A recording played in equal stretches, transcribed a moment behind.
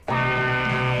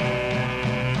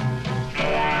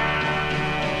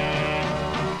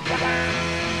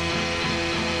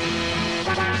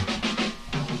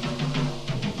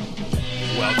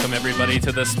Welcome, everybody,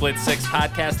 to the Split Six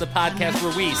Podcast, the podcast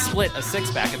where we split a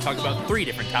six-pack and talk about 3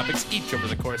 different topics each over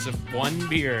the course of one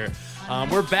beer.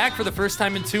 We're back for the first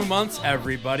time in 2 months,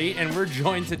 everybody, and we're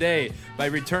joined today by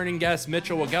returning guest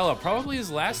Mitchell Wagella, probably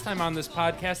his last time on this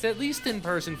podcast, at least in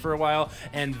person for a while,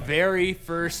 and very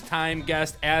first-time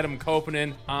guest Adam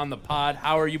Koponen on the pod.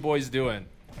 How are you boys doing?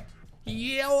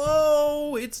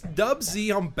 Yellow, it's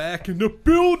Dubsy. I'm back in the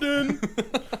building.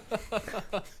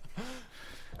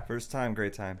 First time,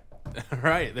 great time. All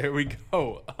right, there we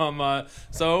go.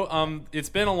 It's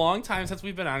been a long time since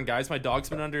we've been on, guys. My dog's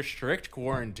been under strict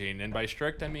quarantine, and by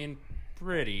strict I mean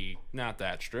pretty not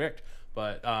that strict.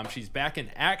 But she's back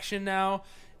in action now.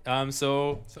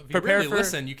 So if you prepare really for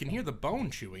listen, you can hear the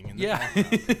bone chewing in the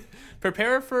background.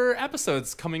 Prepare for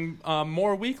episodes coming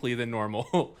more weekly than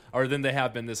normal, or than they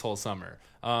have been this whole summer.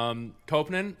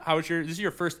 Koponen, this is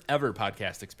your first ever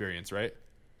podcast experience, right?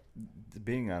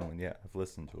 Being on one, yeah. I've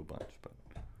listened to a bunch, but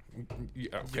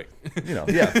Yeah, okay.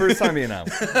 First time being on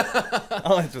one.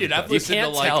 I'll answer the Dude, I've question.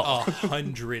 listened to like tell.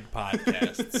 100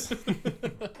 podcasts.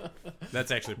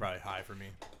 That's actually probably high for me.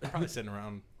 Probably sitting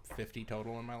around 50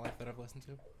 total in my life that I've listened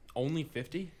to. Only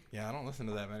 50? Yeah, I don't listen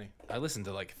to that many. I listen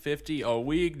to like 50 a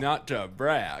week, not to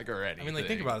brag or anything. I mean, like,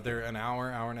 think about it. They're an hour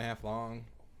and a half long.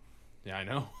 Yeah, I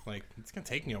know. Like, it's going to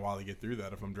take me a while to get through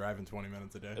that if I'm driving 20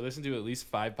 minutes a day. I listen to at least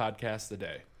 5 podcasts a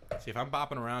day. See, if I'm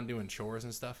bopping around doing chores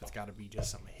and stuff, it's got to be just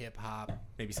some hip-hop,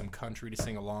 maybe some country to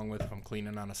sing along with if I'm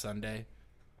cleaning on a Sunday.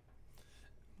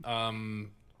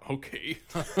 Okay.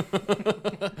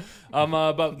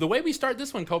 But the way we start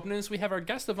this one, Koponen, is we have our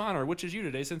guest of honor, which is you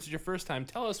today, since it's your first time.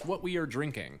 Tell us what we are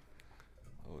drinking.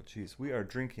 Oh, jeez. We are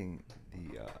drinking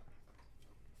the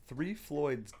Three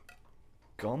Floyds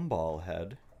Gumball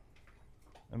Head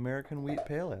American Wheat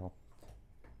Pale Ale.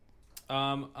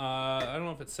 I don't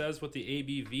know if it says what the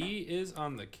ABV is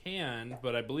on the can,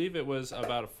 but I believe it was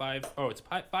about it's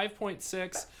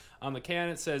 5.6. On the can,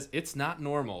 it says it's not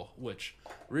normal, which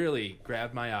really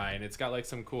grabbed my eye, and it's got like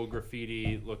some cool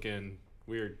graffiti-looking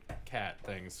weird cat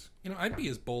things. You know, I'd be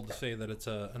as bold to say that it's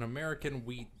an American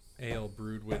wheat ale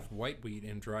brewed with white wheat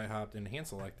and dry hopped and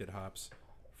hand-selected hops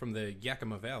from the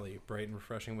Yakima Valley, bright and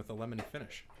refreshing with a lemony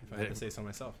finish, if I had to say so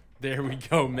myself. There we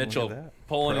go, Mitchell, that.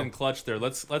 pulling in clutch there.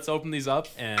 Let's open these up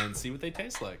and see what they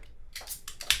taste like.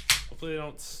 Hopefully they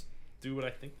don't do what I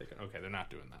think they can. Okay, they're not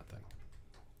doing that thing.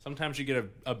 Sometimes you get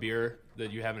a beer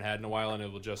that you haven't had in a while, and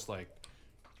it will just like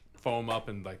foam up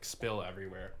and like spill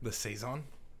everywhere. The Saison,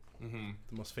 the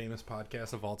most famous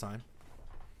podcast of all time,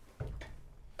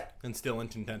 and still in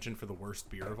contention for the worst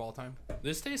beer of all time.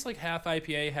 This tastes like half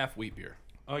IPA, half wheat beer.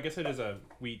 Oh, I guess it is a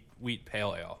wheat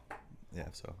pale ale. Yeah,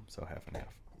 so half and half.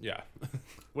 Yeah.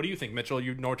 What do you think, Mitchell?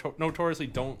 You notoriously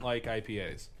don't like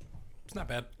IPAs. It's not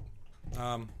bad.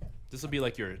 This will be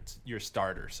like your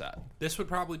starter set. This would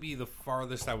probably be the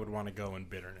farthest I would want to go in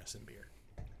bitterness in beer.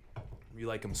 You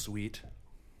like them sweet?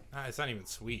 It's not even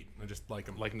sweet. I just like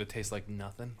them. Like them to taste like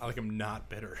nothing? I like them not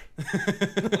bitter.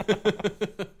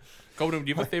 Koponen, do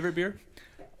you have a favorite beer?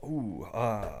 Ooh,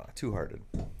 Two Hearted.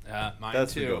 Mine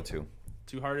That's too. the go-to.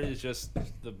 Two Hearted is just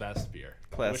the best beer.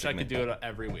 Classic I wish I could do it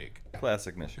every week.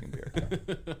 Classic Michigan beer.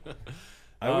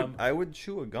 I would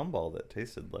chew a gumball that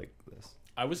tasted like this.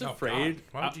 I was Oh, afraid. God.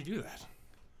 Why would you do that?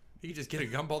 You could just get a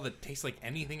gumball that tastes like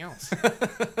anything else. I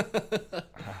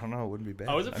don't know. It wouldn't be bad.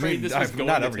 I was afraid this was going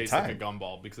not to every taste time. like a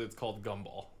gumball because it's called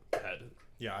Gumball Head.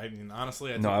 Yeah, I mean,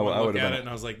 honestly, I took No, one I look would've at been- it and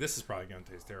I was like, this is probably going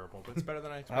to taste terrible, but it's better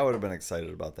than I expected. I would have been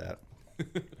excited about that.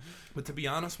 But to be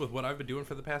honest, with what I've been doing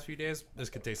for the past few days,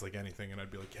 this could taste like anything, and I'd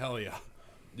be like, hell yeah.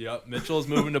 Yep, Mitchell's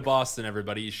moving to Boston,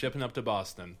 everybody. He's shipping up to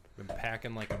Boston. Been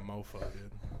packing like a mofo, dude.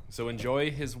 So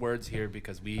enjoy his words here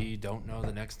because we don't know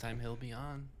the next time he'll be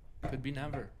on. Could be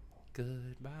never.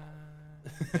 Goodbye.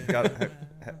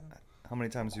 How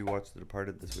many times have you watched The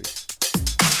Departed this week?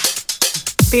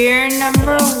 Beer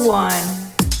number 1.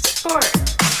 Sport.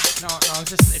 No, I'm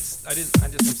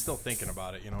still thinking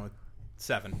about it, you know.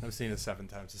 7. I've seen it 7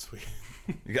 times this week.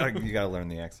 You gotta learn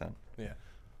the accent. Yeah.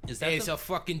 Is that It's a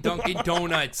fucking Dunkin'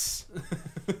 Donuts.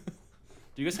 Do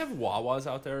you guys have Wawas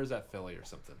out there, or is that Philly or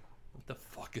something? What the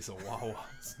fuck is a Wawa?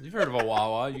 You've heard of a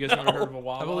Wawa. You guys never heard of a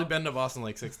Wawa? I've only been to Boston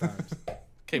like 6 times.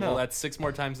 Okay, well, that's 6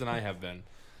 more times than I have been.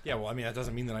 Yeah, well, I mean, that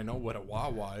doesn't mean that I know what a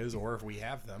Wawa is or if we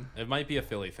have them. It might be a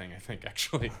Philly thing, I think,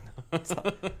 actually. I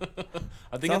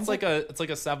think Sounds it's like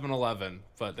a 7-Eleven,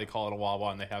 but they call it a Wawa,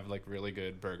 and they have like really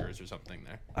good burgers or something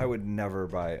there. I would never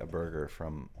buy a burger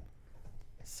from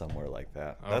somewhere like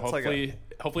that. That's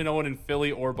Hopefully no one in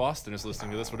Philly or Boston is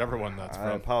listening to this, whatever one that's I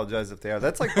from. apologize if they are.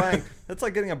 That's like buying. That's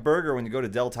like getting a burger when you go to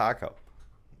Del Taco.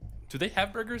 Do they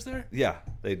have burgers there? Yeah,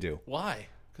 they do. Why?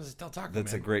 Because it's Del Taco,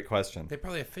 That's man. a great question. They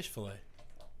probably have fish fillet.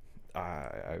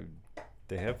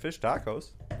 They have fish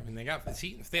tacos. I mean,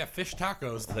 if they have fish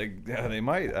tacos, They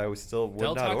might. I still would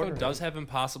Del not Taco order. does have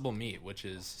Impossible Meat, which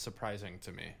is surprising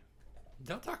to me.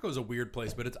 Del Taco is a weird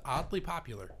place, but it's oddly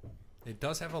popular. It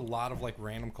does have a lot of like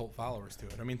random cult followers to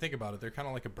it. I mean, think about it. They're kind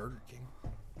of like a Burger King,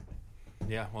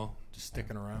 Yeah, well, just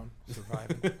sticking around,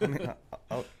 surviving. I mean,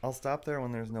 I'll stop there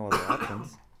when there's no other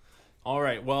options. all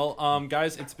right. Well,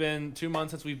 guys, it's been 2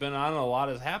 months since we've been on, and a lot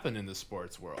has happened in the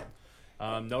sports world.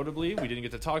 Notably, we didn't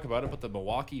get to talk about it, but the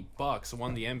Milwaukee Bucks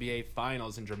won the NBA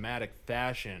Finals in dramatic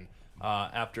fashion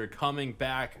after coming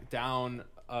back down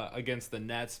against the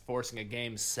Nets, forcing a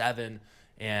Game 7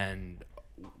 and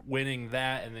winning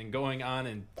that, and then going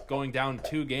down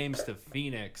 2 games to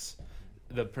Phoenix,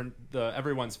 the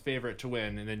everyone's favorite to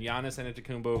win. And then Giannis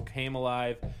Antetokounmpo came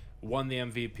alive, won the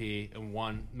MVP, and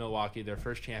won Milwaukee their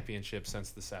first championship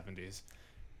since the 70s.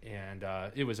 And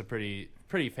it was a pretty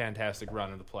fantastic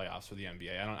run in the playoffs for the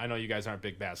NBA. I know you guys aren't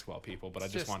big basketball people, but I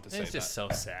just want to say that. It's just so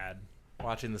sad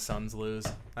watching the Suns lose.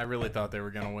 I really thought they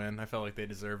were going to win. I felt like they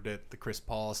deserved it. The Chris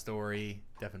Paul story,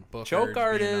 Devin Booker, Choke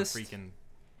artist, being a freaking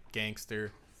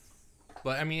gangster.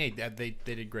 But I mean, hey, they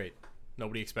did great.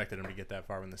 Nobody expected them to get that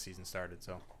far when the season started.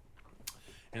 So.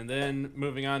 And then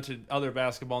moving on to other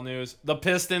basketball news, the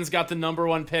Pistons got the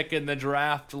 #1 pick in the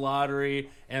draft lottery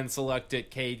and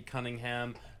selected Cade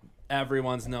Cunningham,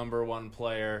 everyone's #1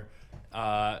 player.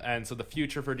 And so the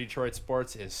future for Detroit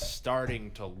sports is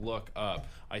starting to look up.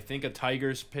 I think a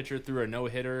Tigers pitcher threw a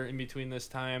no-hitter in between this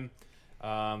time.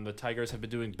 The Tigers have been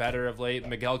doing better of late.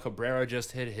 Miguel Cabrera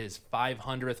just hit his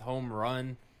 500th home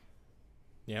run.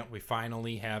 Yeah, we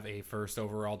finally have a first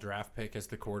overall draft pick as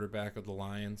the quarterback of the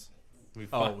Lions.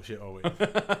 Oh, shit. Oh, wait.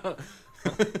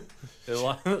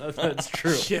 That's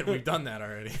true. Shit, we've done that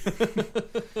already.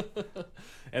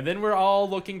 And then we're all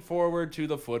looking forward to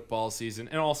the football season.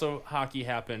 And also, hockey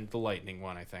happened, the Lightning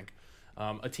one, I think.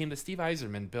 A team that Steve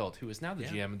Yzerman built, who is now the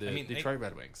GM of the Detroit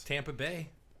Red Wings. Tampa Bay,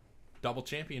 double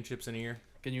championships in a year.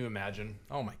 Can you imagine?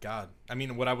 Oh, my God. I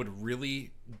mean, what I would really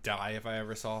die if I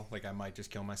ever saw, like I might just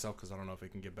kill myself because I don't know if it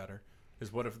can get better,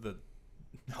 is what if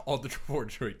all the 4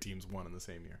 Detroit teams won in the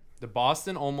same year? The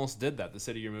Boston almost did that, the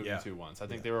city you're moving Yeah. to once. I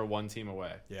think they were 1 team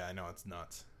away. Yeah, I know. It's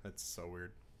nuts. It's so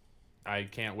weird. I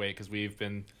can't wait because we've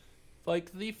been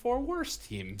like the 4 worst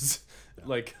teams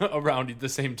like around at the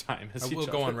same time as I each will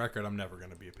other. go on record. I'm never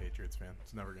going to be a Patriots fan.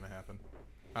 It's never going to happen.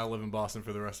 I'll live in Boston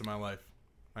for the rest of my life.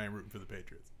 I ain't rooting for the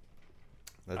Patriots.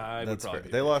 That's probably fair. be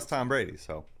They lost Tom Brady,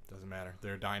 so Doesn't matter.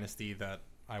 They're a dynasty that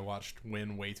I watched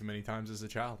win way too many times as a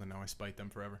child, and now I spite them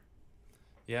forever.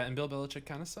 Yeah, and Bill Belichick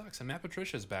kind of sucks. And Matt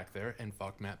Patricia's back there, and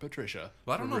fuck Matt Patricia.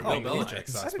 Well, I don't know if For Bill ruining Belichick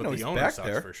lives. I sucks, didn't but know the he's owner back sucks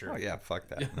there. for sure. Oh yeah, fuck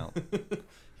that. No.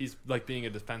 He's like being a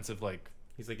defensive, like,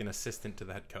 He's like an assistant to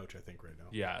the head coach, I think, right now.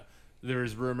 yeah.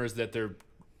 There's rumors that they're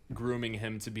grooming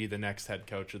him to be the next head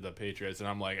coach of the Patriots, and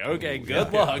I'm like, okay,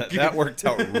 good luck. That worked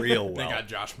out real They well. got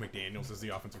Josh McDaniels as the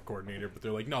offensive coordinator, but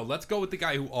they're like, no, let's go with the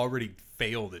guy who already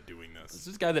failed at doing this. This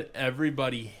is a guy that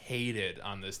everybody hated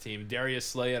on this team. Darius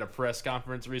Slay at a press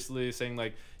conference recently saying,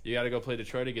 like, you got to go play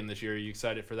Detroit again this year. Are you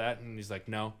excited for that? And he's like,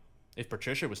 no. If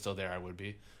Patricia was still there, I would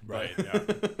be. Right, yeah.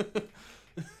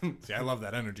 See, I love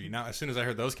that energy. Now, as soon as I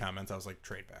heard those comments, I was like,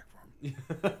 trade back for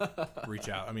him. Reach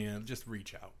out. I mean, just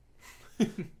reach out.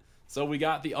 So we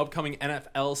got the upcoming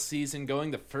NFL season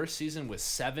going. The first season was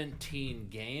 17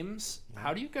 games.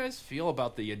 How do you guys feel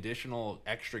about the additional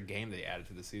extra game they added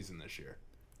to the season this year?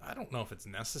 I don't know if it's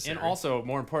necessary. And also,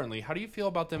 more importantly, how do you feel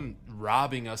about them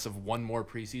robbing us of 1 more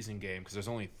preseason game? Because there's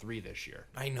only 3 this year.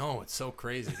 I know, it's so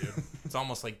crazy, dude. It's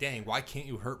almost like, dang, why can't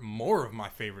you hurt more of my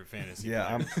favorite fantasy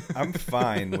Yeah, players? I'm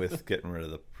fine with getting rid of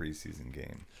the preseason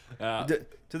game. Uh,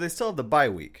 Do they still have the bye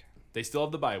week? They still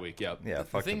have the bye week, yep. Yeah, The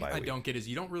fuck the thing bye I week. don't get is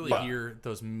you don't really hear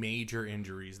those major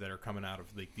injuries that are coming out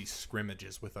of like these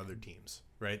scrimmages with other teams,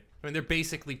 right? I mean, they're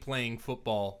basically playing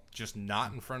football, just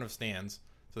not in front of stands,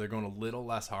 so they're going a little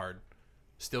less hard,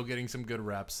 still getting some good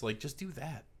reps. Like, just do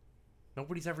that.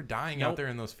 Nobody's ever dying out Nope. there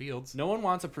in those fields. No one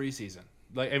wants a preseason.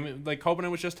 Like, I mean, like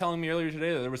Copeland was just telling me earlier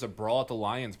today that there was a brawl at the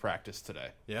Lions practice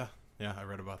today. Yeah, I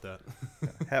read about that.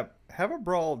 Have a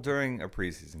brawl during a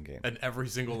preseason game. And every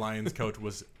single Lions coach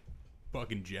was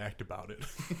fucking jacked about it.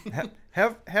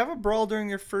 Have a brawl during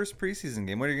your first preseason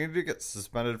game. What are you going to do? Get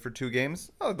suspended for 2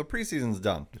 games? Oh, the preseason's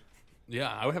done. Yeah,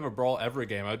 I would have a brawl every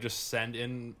game. I would just send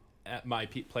in at my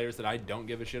players that I don't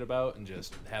give a shit about and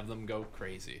just have them go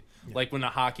crazy. Yeah. Like when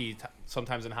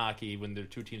sometimes in hockey, when the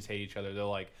 2 teams hate each other, they're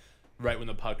like, right when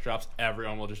the puck drops,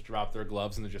 everyone will just drop their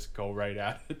gloves and they just go right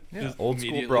at it. Yeah, Just old school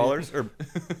immediately. brawlers. Or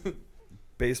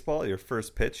baseball, your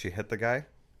first pitch, you hit the guy.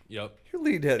 Yep. Your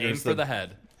lead hitter Aim for the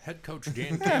head. Head coach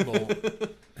Dan Campbell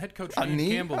Head coach A Dan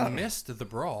knee? Campbell missed the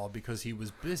brawl because he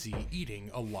was busy eating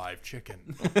a live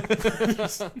chicken.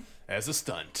 As a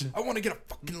stunt. I want to get a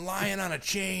fucking lion on a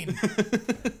chain.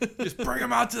 Just bring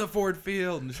him out to the Ford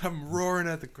Field and have him roaring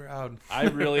at the crowd. I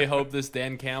really hope this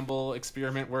Dan Campbell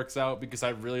experiment works out because I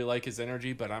really like his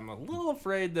energy, but I'm a little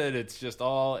afraid that it's just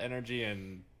all energy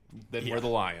and then we're the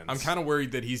Lions. I'm kind of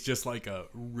worried that he's just like a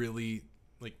really,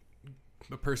 like,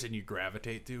 a person you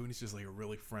gravitate to, and he's just like a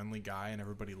really friendly guy and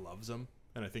everybody loves him.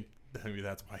 And I think maybe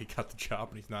that's why he got the job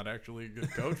and he's not actually a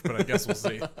good coach, but I guess we'll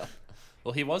see.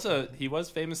 Well, he was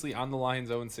famously on the Lions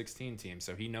 0-16 team,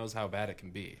 so he knows how bad it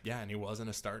can be. Yeah, and he wasn't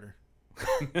a starter.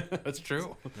 That's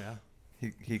true. Yeah.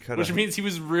 He could Which have. means he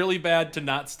was really bad to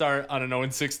not start on an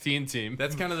 0-16 team.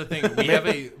 That's kind of the thing.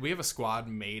 We have a squad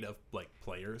made of like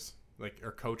players, like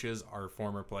our coaches are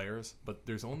former players, but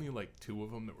there's only like 2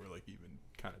 of them that were like even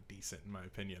kind of decent in my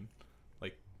opinion.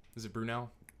 Like, is it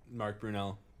Brunel? Mark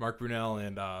Brunel, Mark Brunel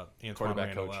and Antoine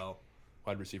Quarterback coach. Randall.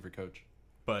 wide receiver coach.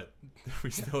 But we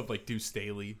still have like Deuce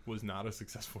Staley was not a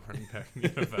successful running back in the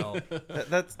NFL.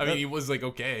 That's He was like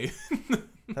okay.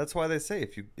 that's why they say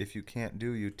if you can't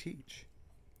do, you teach.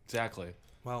 Exactly.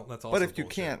 Well, that's also. But if you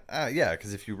bullshit. can't, yeah,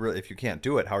 because if you can't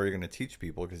do it, how are you going to teach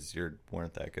people? Because you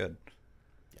weren't that good.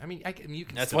 I mean, you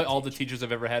can. That's still why all the teach. teachers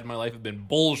I've ever had in my life have been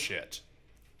bullshit.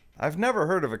 I've never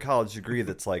heard of a college degree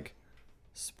that's like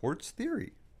sports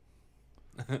theory.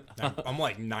 I'm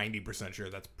like 90% sure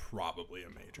that's probably a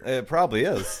major. It probably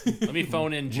is. Let me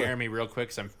phone in Jeremy real quick,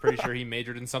 because I'm pretty sure he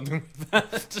majored in something like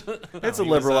that. It's a he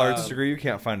liberal was, arts degree. You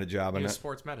can't find a job He in was it.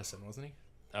 sports medicine, wasn't he?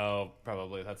 Oh,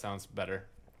 probably. That sounds better.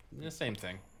 Yeah, same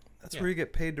thing. That's Yeah. where you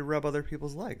get paid to rub other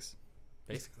people's legs.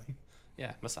 Basically.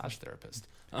 Yeah, massage therapist.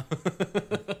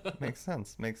 Makes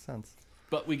sense. Makes sense.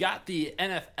 But we got the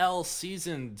NFL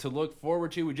season to look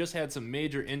forward to. We just had some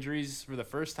major injuries for the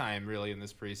first time, really, in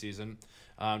this preseason.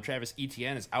 Travis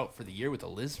Etienne is out for the year with a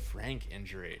Liz Frank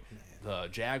injury. The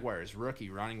Jaguars rookie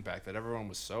running back that everyone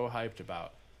was so hyped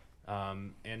about.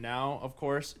 And now, of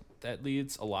course, that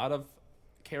leaves a lot of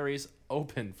carries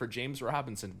open for James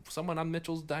Robinson, someone on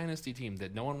Mitchell's dynasty team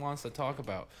that no one wants to talk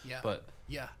about. Yeah. But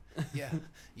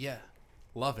Yeah.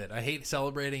 Love it. I hate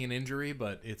celebrating an injury,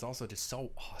 but it's also just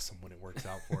so awesome when it works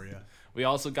out for you. we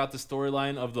also got the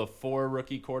storyline of the 4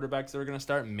 rookie quarterbacks that are going to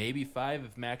start, maybe 5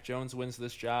 if Mac Jones wins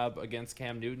this job against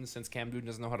Cam Newton, since Cam Newton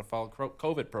doesn't know how to follow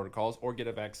COVID protocols or get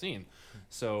a vaccine.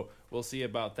 So we'll see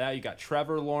about that. You got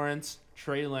Trevor Lawrence,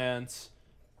 Trey Lance,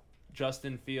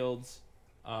 Justin Fields,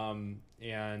 and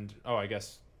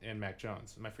Mac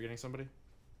Jones. Am I forgetting somebody?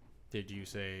 Did you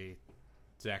say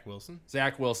Zach Wilson?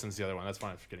 Zach Wilson's the other one. That's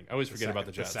why I'm forgetting. I always forget about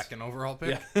the Jets. The second overall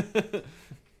pick? Yeah.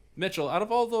 Mitchell, out of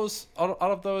those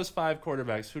 5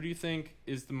 quarterbacks, who do you think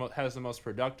is has the most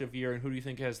productive year, and who do you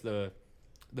think has the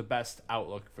best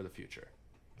outlook for the future?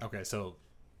 Okay, so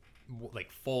like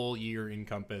full year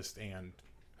encompassed, and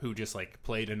who just like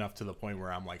played enough to the point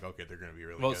where I'm like, okay, they're going to be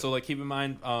really Well, good. so like keep in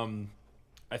mind,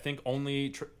 I think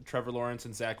only Trevor Lawrence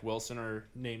and Zach Wilson are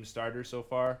named starters so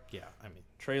far. Yeah, I mean,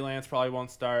 Trey Lance probably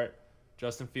won't start.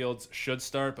 Justin Fields should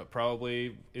start, but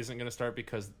probably isn't going to start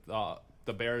because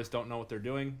the Bears don't know what they're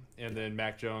doing. And then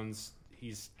Mac Jones,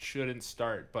 he shouldn't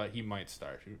start, but he might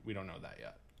start. We don't know that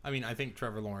yet. I mean, I think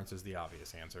Trevor Lawrence is the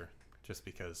obvious answer, just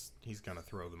because he's going to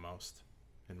throw the most,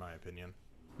 in my opinion.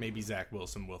 Maybe Zach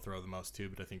Wilson will throw the most too,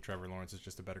 but I think Trevor Lawrence is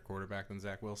just a better quarterback than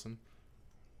Zach Wilson.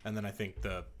 And then I think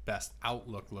the best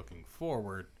outlook looking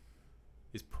forward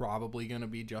is probably going to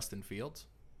be Justin Fields.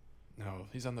 No,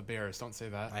 he's on the Bears. Don't say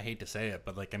that. I hate to say it,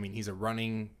 but like, I mean, he's a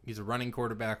running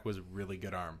quarterback with a really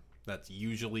good arm. That's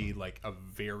usually like a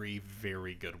very,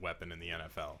 very good weapon in the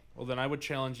NFL. Well, then I would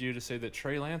challenge you to say that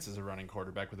Trey Lance is a running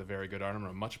quarterback with a very good arm and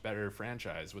a much better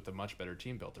franchise with a much better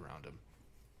team built around him.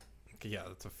 Okay, yeah,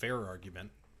 that's a fair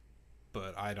argument,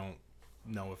 but I don't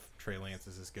know if Trey Lance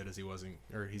is as good as he was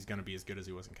or he's going to be as good as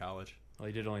he was in college. Well,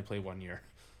 he did only play 1 year.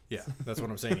 Yeah, that's what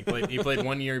I'm saying. He played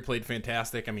 1 year. He played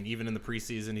fantastic. I mean, even in the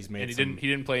preseason, he's made. And he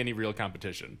didn't play any real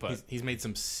competition, but he's made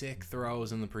some sick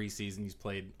throws in the preseason. He's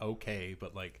played okay,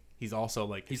 but like he's also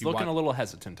like he's looking a little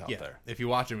hesitant out there. If you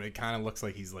watch him, it kind of looks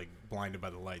like he's like blinded by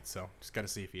the lights. So just got to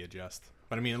see if he adjusts.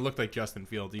 But I mean, it looked like Justin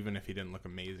Fields, even if he didn't look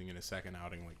amazing in his second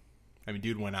outing. Like, I mean,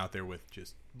 dude went out there with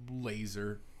just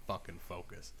laser fucking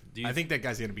focus. I think that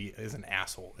guy's gonna be as an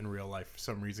asshole in real life for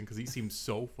some reason because he seems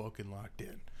so fucking locked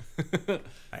in.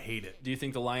 I hate it. Do you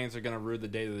think the Lions are going to rue the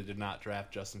day that they did not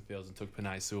draft Justin Fields and took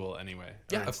Penei Sewell anyway?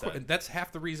 Yeah, of course. That's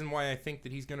half the reason why I think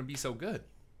that he's going to be so good.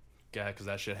 Yeah, because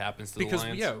that shit happens to Because the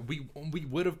Lions. yeah, we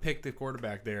would have picked the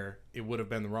quarterback there. It would have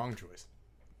been the wrong choice,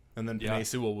 and then Penei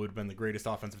Sewell would have been the greatest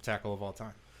offensive tackle of all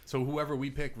time. So whoever we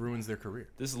pick ruins their career.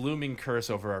 This looming curse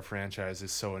over our franchise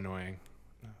is so annoying.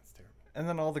 And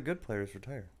then all the good players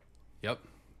retire. Yep.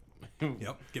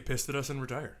 Yep. Get pissed at us and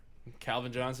retire.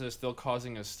 Calvin Johnson is still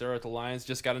causing a stir at the Lions.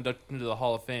 Just got inducted into the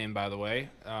Hall of Fame, by the way.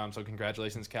 So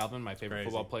congratulations, Calvin, my favorite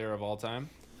football player of all time.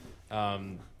 But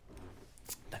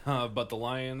the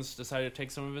Lions decided to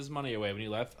take some of his money away when he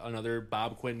left. Another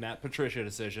Bob Quinn, Matt Patricia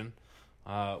decision,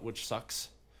 which sucks.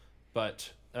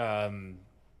 But,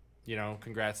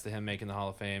 congrats to him making the Hall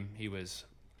of Fame. He was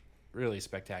really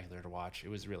spectacular to watch. It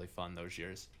was really fun those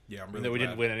years. Yeah, I'm Even really though we glad.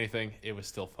 didn't win anything, it was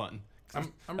still fun.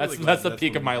 I'm That's really glad the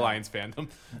peak what of my we did. Lions fandom.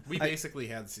 We basically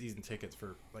had season tickets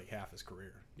for like half his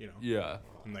career, Yeah.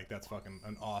 And like that's fucking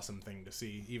an awesome thing to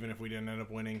see, even if we didn't end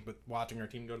up winning. But watching our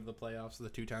team go to the playoffs the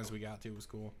 2 times we got to was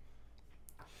cool.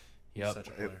 Yep. Such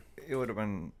a player. It would have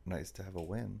been nice to have a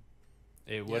win.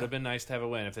 It would have been nice to have a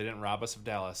win if they didn't rob us of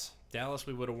Dallas. Dallas,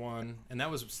 we would have won, and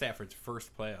that was Stafford's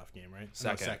first playoff game, right?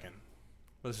 Second. No, second.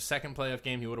 It was the second playoff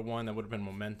game he would have won. That would have been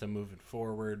momentum moving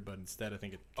forward, but instead, I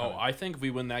think it. I think if we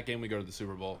win that game, we go to the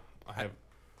Super Bowl. I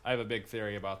have a big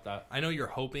theory about that. I know you're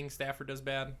hoping Stafford does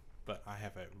bad, but I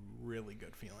have a really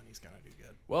good feeling he's gonna do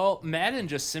good. Well, Madden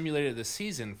just simulated the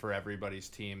season for everybody's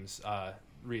teams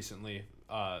recently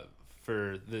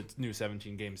for the new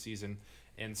 17-game season,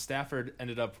 and Stafford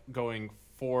ended up going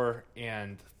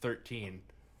 4-13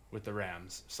 with the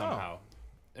Rams somehow,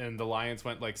 and the Lions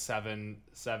went like 7-10.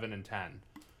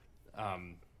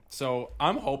 So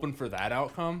I'm hoping for that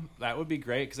outcome. That would be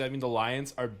great because I mean the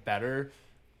Lions are better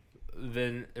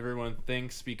than everyone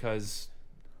thinks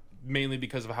mainly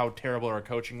because of how terrible our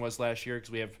coaching was last year.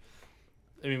 Because we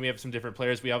have some different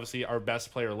players. We obviously our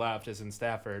best player left is in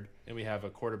Stafford, and we have a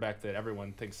quarterback that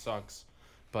everyone thinks sucks,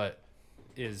 but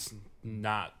is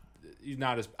not. He's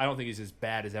not as. I don't think he's as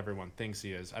bad as everyone thinks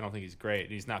he is. I don't think he's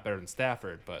great. He's not better than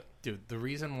Stafford, but Dude, the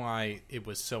reason why it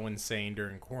was so insane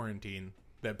during quarantine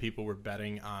that people were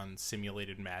betting on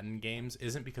simulated Madden games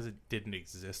isn't because it didn't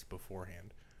exist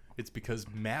beforehand. It's because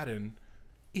Madden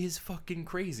is fucking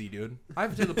crazy, dude.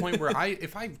 I've to the point where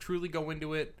if I truly go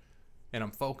into it and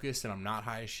I'm focused and I'm not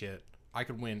high as shit, I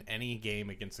could win any game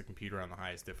against the computer on the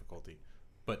highest difficulty.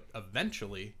 But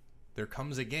eventually, there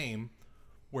comes a game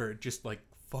where it just like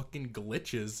fucking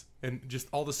glitches and just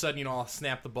all of a sudden, I'll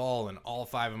snap the ball and all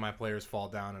 5 of my players fall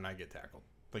down and I get tackled.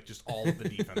 Like just all of the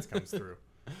defense comes through.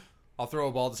 I'll throw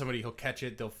a ball to somebody, he'll catch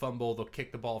it, they'll fumble, they'll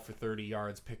kick the ball for 30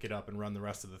 yards, pick it up, and run the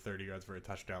rest of the 30 yards for a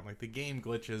touchdown. Like the game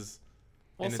glitches,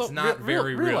 and so it's not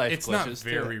very real. life It's not glitches, too.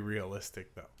 very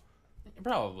realistic though.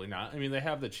 probably not. I mean, they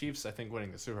have the Chiefs, I think,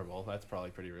 winning the Super Bowl. That's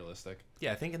probably pretty realistic.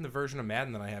 Yeah, I think in the version of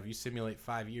Madden that I have, you simulate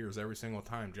 5 years every single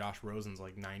time. Josh Rosen's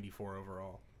like 94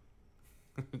 overall.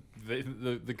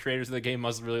 The creators of the game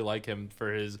must really like him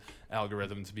for his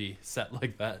algorithm to be set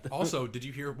like that. Also, did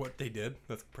you hear what they did?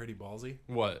 That's pretty ballsy.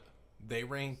 What? They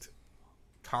ranked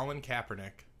Colin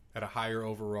Kaepernick at a higher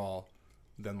overall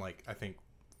than I think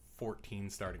 14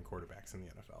 starting quarterbacks in the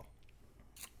NFL.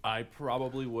 I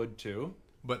probably would too.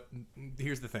 But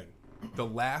here's the thing. The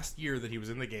last year that he was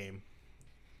in the game,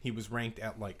 he was ranked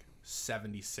at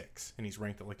 76, and he's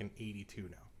ranked at an 82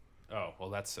 now. Oh, well,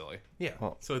 that's silly. Yeah.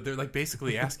 Well- So they're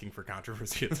basically asking for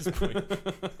controversy at this point.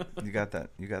 You got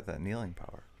that kneeling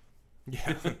power.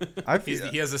 Yeah. I He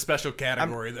feel, has a special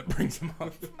category that brings him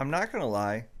up. I'm not gonna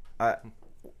lie.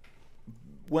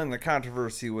 When the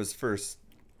controversy was first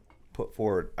put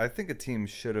forward, I think a team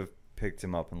should have picked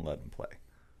him up and let him play.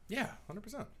 Yeah,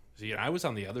 100%. See, I was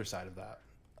on the other side of that.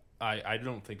 I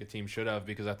don't think a team should have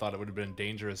because I thought it would have been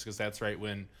dangerous because that's right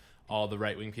when all the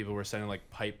right-wing people were sending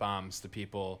pipe bombs to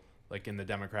people in the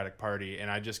Democratic Party, and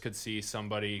I just could see some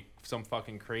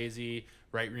fucking crazy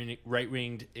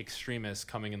right-winged extremist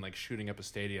coming and shooting up a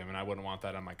stadium, and I wouldn't want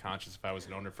that on my conscience if I was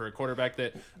an owner for a quarterback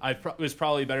that was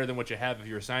probably better than what you have if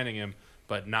you were signing him,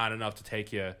 but not enough to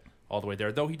take you all the way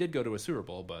there. Though he did go to a Super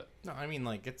Bowl, but No, I mean,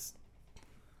 it's...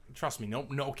 Trust me, no,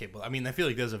 okay, but I mean, I feel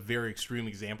like there's a very extreme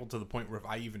example to the point where if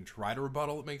I even try to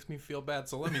rebuttal, it makes me feel bad.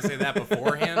 So let me say that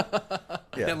beforehand.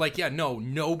 Yeah. That,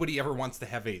 nobody ever wants to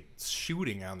have a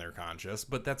shooting on their conscience,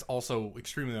 but that's also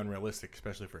extremely unrealistic,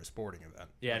 especially for a sporting event.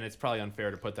 yeah, and it's probably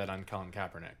unfair to put that on Colin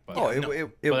Kaepernick. But, Oh, but it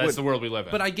that's would. the world we live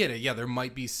in. But I get it. Yeah, there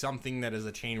might be something that is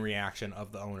a chain reaction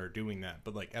of the owner doing that.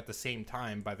 But, at the same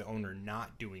time, by the owner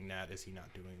not doing that, is he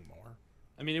not doing more?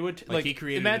 I mean, it would He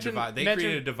created a divide. They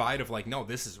created a divide of no,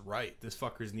 this is right. This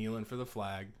fucker's kneeling for the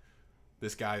flag.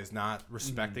 This guy is not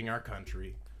respecting our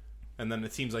country. And then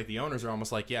it seems like the owners are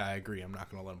almost yeah, I agree. I'm not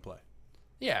going to let him play.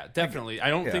 Yeah, definitely. I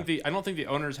don't Yeah. think the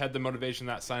owners had the motivation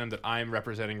that sign him that I'm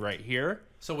representing right here.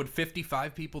 So would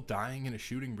 55 people dying in a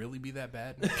shooting really be that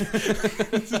bad?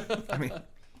 I mean,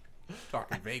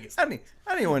 Talking Vegas.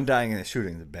 anyone dying in a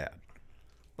shooting is bad.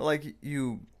 But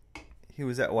he He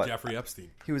was at what? Jeffrey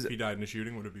Epstein. He was. If he died in a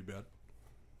shooting, would it be bad?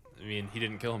 I mean, he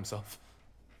didn't kill himself.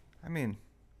 I mean,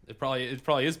 It probably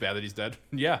is bad that he's dead.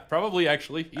 Yeah, probably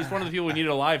actually. He's one of the people we need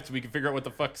alive so we can figure out what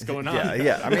the fuck's going on.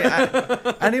 yeah. I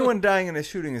mean, anyone dying in a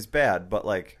shooting is bad, but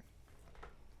like,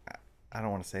 I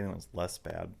don't want to say anyone's less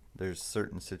bad. There's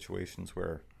certain situations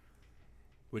where.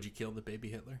 Would you kill the baby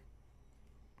Hitler?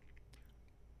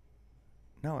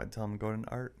 No, I'd tell him to go to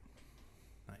art.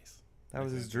 Nice. That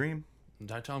was his dream.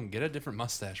 I tell him, get a different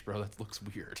mustache, bro. That looks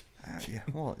weird. Yeah.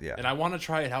 Well, yeah. And I want to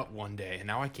try it out one day, and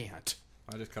now I can't.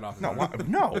 I just cut off. No,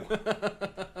 no,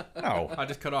 no. I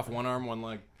just cut off one arm, one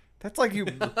leg. That's like you.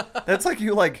 That's like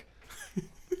you. Like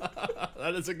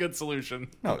That is a good solution.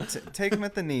 no. Take him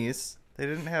at the knees. They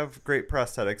didn't have great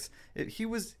prosthetics. He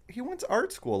went to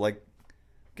art school. Like,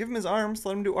 give him his arms.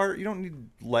 Let him do art. You don't need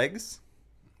legs.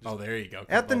 Oh, there you go.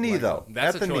 At the Both knee, legs. though.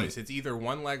 That's At a the knee. choice. It's either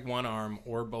one leg, one arm,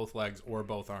 or both legs, or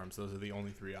both arms. Those are the only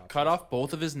three options. Cut off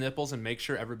both of his nipples and make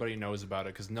sure everybody knows about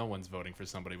it, because no one's voting for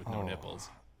somebody with no nipples.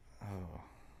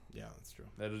 Yeah, that's true.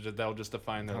 That'll just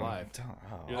define their life.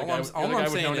 You're the All guy, I'm, you're all the I'm guy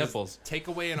with saying no is nipples. take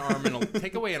away an arm and a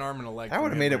leg. That from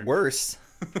would have made it Hitler. worse.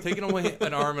 Taking away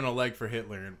an arm and a leg for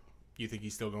Hitler, and you think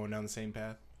he's still going down the same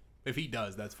path? If he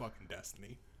does, that's fucking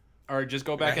destiny. Or just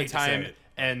go back I in hate to say time it.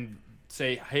 and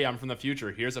say, hey, I'm from the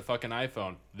future. Here's a fucking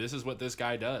iPhone. This is what this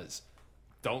guy does.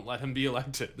 Don't let him be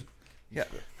elected. Yeah.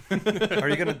 Are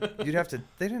you gonna? You'd have to.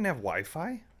 They didn't have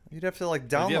Wi-Fi. You'd have to like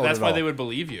download. Yeah, that's it why all. they would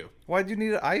believe you. Why'd you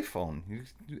need an iPhone? You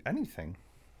just do anything.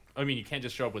 I mean, you can't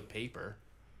just show up with paper.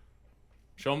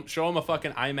 Show him a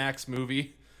fucking IMAX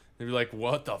movie. They'd be like,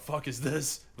 what the fuck is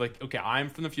this? Like, okay, I'm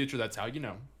from the future. That's how you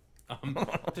know.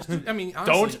 Just, I mean, honestly,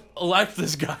 Don't elect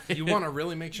this guy. you want to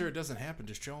really make sure it doesn't happen?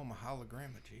 Just show him a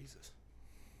hologram of Jesus.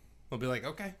 They'll be like,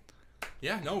 okay,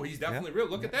 yeah, no, he's definitely real.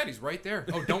 Look at that, he's right there.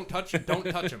 Oh, don't touch him. Don't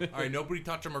touch him. All right, nobody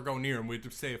touch him or go near him. We have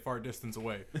to stay a far distance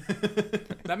away.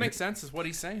 That makes sense. Is what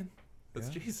he's saying. That's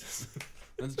Jesus.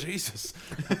 That's Jesus.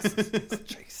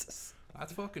 Jesus.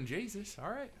 That's fucking Jesus. All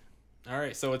right. All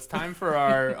right, so it's time for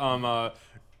our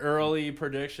early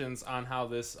predictions on how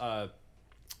this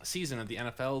season of the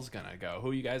NFL is gonna go.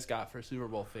 Who you guys got for Super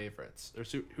Bowl favorites, or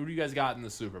who do you guys got in the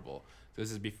Super Bowl?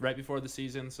 This is right before the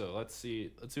season, so let's see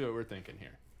what we're thinking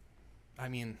here. I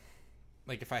mean,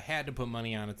 like if I had to put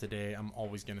money on it today, I'm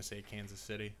always gonna say Kansas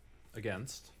City.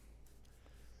 Against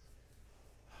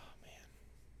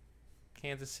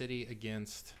Kansas City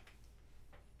against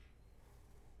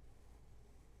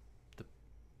the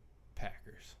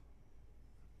Packers.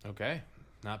 okay,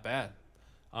 not bad.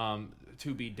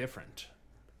 To be different,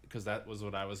 because that was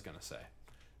what I was gonna say.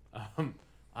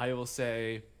 I will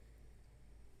say,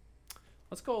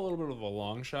 let's go a little bit of a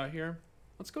long shot here.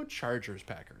 Let's go Chargers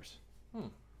Packers.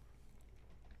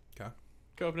 Okay.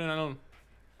 Copeland,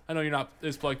 I know you're not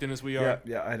as plugged in as we are.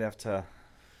 Yeah, I'd have to.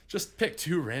 Just pick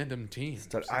two random teams.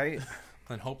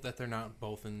 And hope that they're not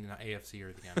both in the AFC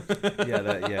or the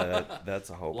NFC. That's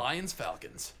a hope. Lions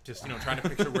Falcons. Just, trying to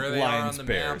picture where they are on Lions, the map.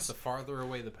 Bears. The farther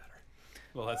away, the better.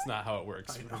 Well, that's not how it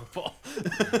works in football.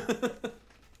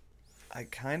 I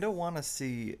kind of want to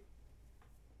see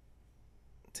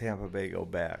Tampa Bay go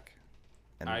back.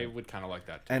 And, I would kind of like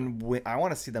that too. and win, I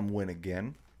want to see them win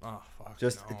again. Oh, fuck.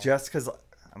 Just no. because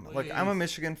I'm a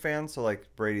Michigan fan, so like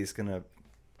Brady's gonna.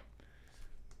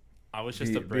 I was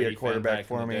just be a a Brady quarterback fan back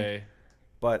for in the me. day.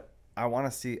 But I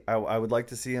want to see. I would like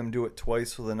to see him do it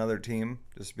twice with another team.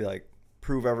 Just be like,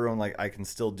 prove everyone like I can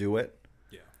still do it.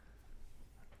 Yeah.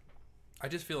 I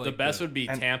just feel like The best would be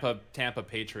and- Tampa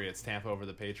Patriots. Tampa over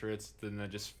the Patriots. Then they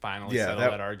just finally Yeah, settle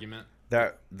that argument.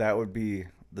 That would be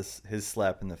his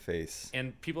slap in the face.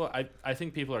 And I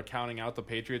think people are counting out the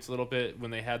Patriots a little bit when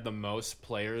they had the most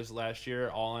players last year,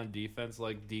 all on defense,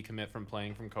 like decommit from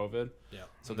playing from COVID. Yeah.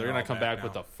 So they're going to come back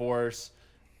with a force.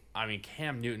 I mean,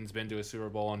 Cam Newton's been to a Super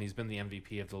Bowl, and he's been the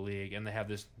MVP of the league. And they have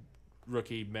this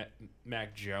rookie,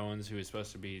 Mac Jones, who is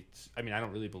supposed to be – I mean, I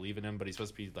don't really believe in him, but he's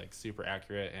supposed to be, like, super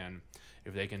accurate. And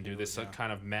if they can do this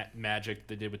kind of magic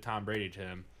they did with Tom Brady to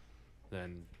him,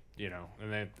 then –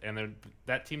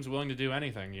 that team's willing to do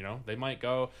anything. They might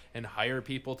go and hire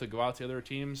people to go out to other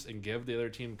teams and give the other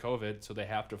team COVID, so they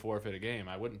have to forfeit a game.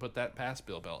 I wouldn't put that past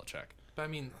Bill Belichick. But I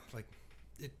mean, like,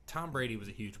 Tom Brady was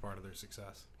a huge part of their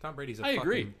success. Tom Brady's I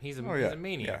agree. He's a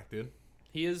maniac, dude.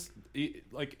 He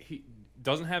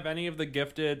doesn't have any of the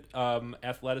gifted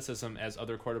athleticism as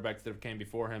other quarterbacks that came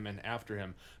before him and after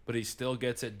him, but he still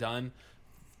gets it done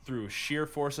through sheer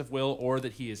force of will, or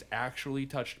that he is actually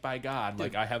touched by God,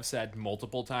 like I have said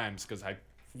multiple times, because I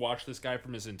watched this guy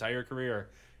from his entire career,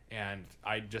 and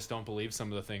I just don't believe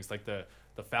some of the things, like the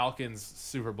Falcons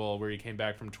Super Bowl where he came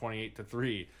back from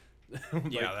 28-3.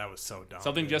 Yeah, that was so dumb.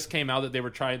 Something dude. just came out that they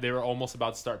were almost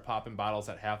about to start popping bottles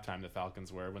at halftime, the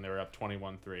Falcons were, when they were up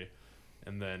 21-3.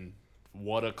 And then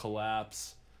what a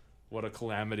collapse. What a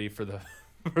calamity for the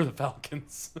for the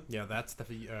Falcons. Yeah, that's the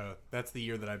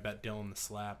year that I bet Dylan the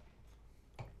slap.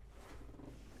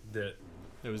 That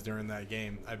It was during that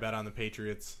game. I bet on the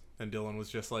Patriots, and Dylan was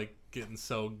just like getting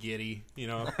so giddy, you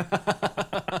know.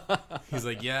 He's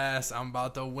like, "Yes, I'm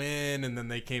about to win," and then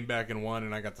they came back and won,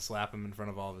 and I got to slap him in front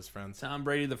of all of his friends. Tom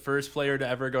Brady, the first player to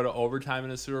ever go to overtime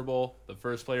in a Super Bowl, the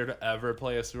first player to ever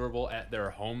play a Super Bowl at their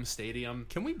home stadium.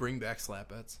 Can we bring back slap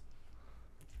bets?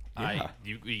 Yeah.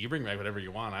 You bring back whatever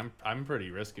you want. I'm pretty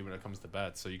risky when it comes to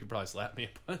bets, so you could probably slap me a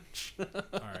bunch.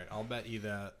 All right, I'll bet you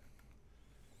that.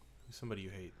 Who's somebody you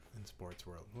hate in sports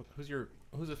world?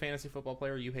 Who's a fantasy football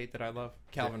player you hate that I love?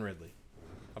 Calvin Ridley.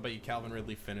 I'll bet you Calvin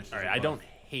Ridley finishes. All right, I above- don't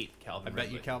hate Calvin. I bet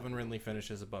Ridley. you Calvin Ridley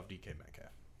finishes above DK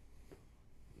Metcalf.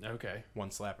 Okay.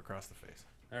 One slap across the face.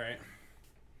 All right.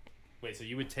 Wait, so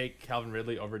you would take Calvin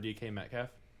Ridley over DK Metcalf?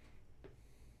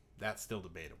 That's still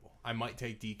debatable. I might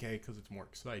take DK because it's more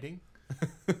exciting.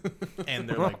 And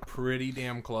they're like pretty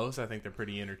damn close. I think they're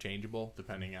pretty interchangeable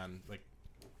depending on, like,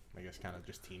 I guess kind of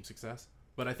just team success.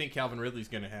 But I think Calvin Ridley's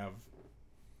going to have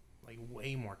like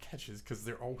way more catches because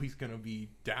they're always going to be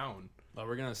down. Well,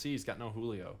 we're gonna see. He's got no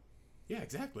Julio, Yeah,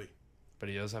 exactly. but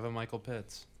he does have a Michael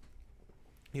Pitts.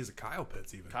 He has a Kyle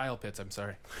Pitts even. Kyle Pitts. I'm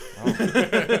sorry.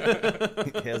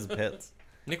 He has pits.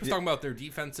 Nick was talking about their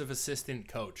defensive assistant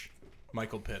coach,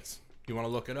 Michael Pitts. You want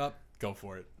to look it up? Go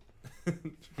for it.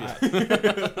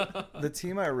 The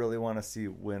team I really want to see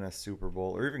win a Super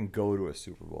Bowl or even go to a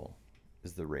Super Bowl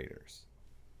is the Raiders.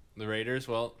 The Raiders.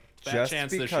 Well, bad Just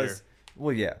chance because, this year.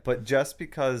 well, yeah, but just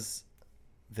because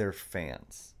they're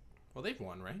fans. Well, they've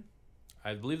won, right?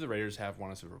 I believe the Raiders have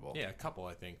won a Super Bowl. Yeah, a couple,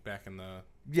 I think, back in the...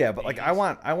 Yeah, but like I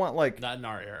want like Not in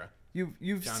our era.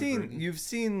 you've John seen Gruden. you've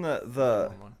seen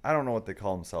the one. I don't know what they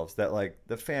call themselves, that like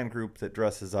the fan group that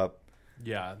dresses up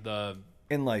Yeah. The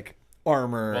in like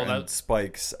armor Well, and that-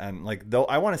 spikes and like though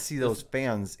I want to see those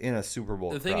fans in a Super Bowl.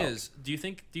 The thing crowd. is, do you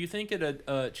think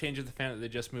it changes the fan that they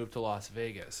just moved to Las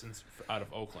Vegas out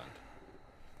of Oakland?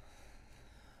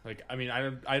 Like, I mean,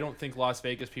 I don't think Las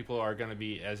Vegas people are going to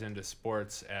be as into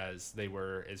sports as they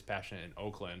were as passionate in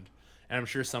Oakland, and I'm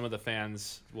sure some of the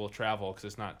fans will travel because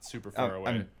it's not super far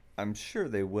away, I'm sure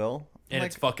they will. and Like,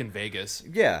 it's fucking Vegas.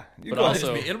 yeah, you But go-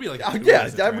 also- It'll be like Yeah, a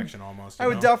tourist I would- attraction almost. I you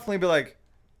would know? definitely be like,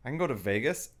 I can go to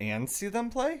Vegas and see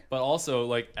them play. But also,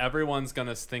 like, everyone's going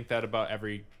to think that about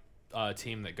every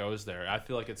team that goes there. I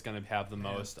feel like it's going to have the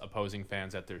most opposing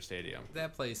fans at their stadium.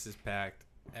 That place is packed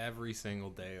every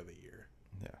single day of the year.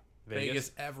 Yeah,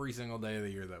 Vegas, every single day of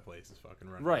the year, that place is fucking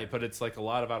running. Right, but it's like a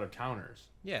lot of out of towners.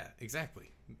 Yeah,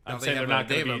 exactly. I'm Now, saying they're have not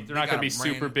they going to have be a- they're they not got going to be a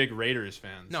brand- super big Raiders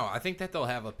fans. No, I think that they'll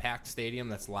have a packed stadium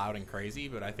that's loud and crazy,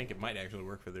 but I think it might actually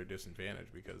work for their disadvantage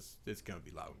because it's going to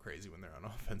be loud and crazy when they're on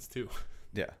offense too.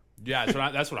 yeah, Yeah,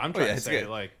 that's what I'm trying yeah, to it's say. good.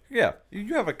 Like, yeah.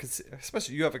 You have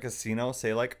especially you have a casino.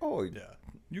 Say like, oh, Yeah.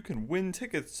 you can win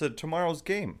tickets to tomorrow's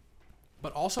game.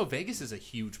 But also, Vegas is a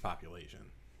huge population.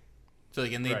 So,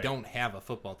 like, and they Right. don't have a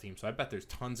football team. So I bet there's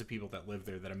tons of people that live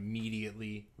there that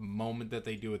immediately, the moment that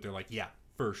they do it, they're like, yeah,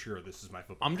 for sure, this is my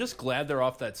football I'm just glad they're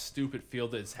off that stupid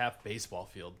field that's half baseball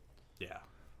field. Yeah.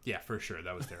 Yeah, for sure.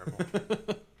 That was terrible.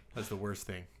 That's the worst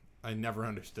thing. I never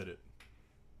understood it.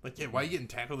 Like, yeah, why are you getting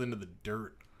tackled into the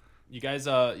dirt? You guys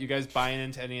buying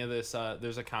into any of this?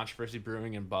 There's a controversy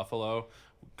brewing in Buffalo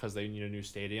because they need a new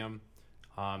stadium,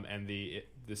 and the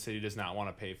city does not want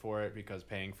to pay for it because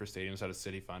paying for stadiums out of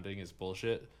city funding is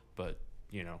bullshit. But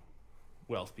you know,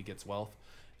 wealth begets wealth.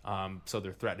 So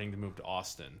they're threatening to move to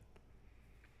Austin,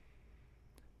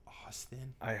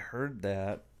 Austin? I heard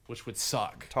that which would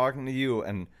suck. talking to you,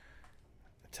 and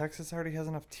Texas already has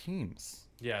enough teams.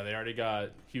 Yeah, they already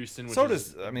got Houston. Which So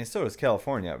is, does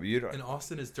California. But you don't. And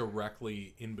Austin is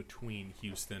directly in between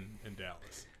Houston and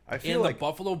Dallas. I feel and like the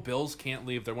Buffalo Bills can't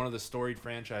leave. They're one of the storied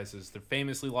franchises. They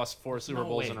famously lost 4 Super No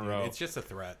Bowls way, in a dude. row. It's just a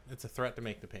threat. It's a threat to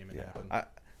make the payment happen.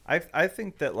 I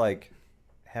think that like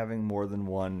having more than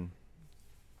one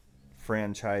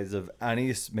franchise of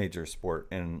any major sport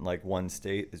in like one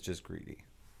state is just greedy.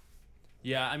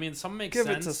 Yeah, I mean, some makes Give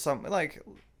sense. it to some like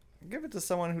give it to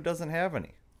someone who doesn't have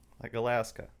any, like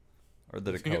Alaska or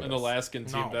the Dakotas. An Alaskan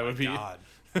team. Oh that would my be God.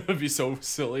 that would be so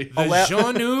silly. The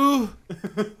Janu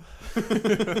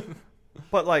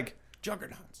But like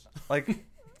Juggernauts.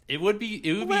 It would be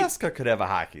Alaska could have a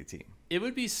hockey team. it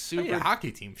would be super Yeah,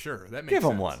 hockey team, sure. That makes Give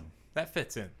them sense. one. That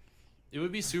fits in. it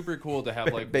would be super cool to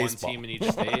have like Baseball. one team in each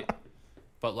state.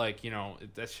 But like, you know,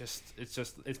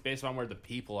 it's based on where the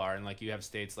people are, and like you have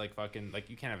states like fucking like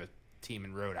you can't have a team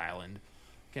in Rhode Island.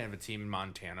 Can't have a team in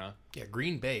Montana. Yeah,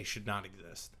 Green Bay should not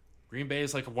exist. Green Bay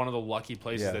is like one of the lucky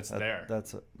places that's there,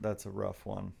 That's a rough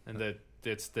one. and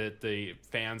the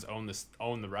fans own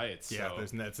the rights. Yeah, so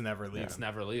it's never leaving. it's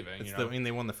never leaving. It's you know?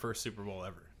 they won the first Super Bowl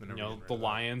ever. They're never getting rid The of that.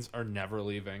 Lions are never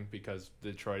leaving because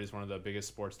Detroit is one of the biggest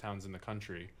sports towns in the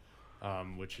country,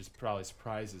 which is probably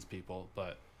surprises people.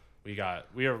 But we are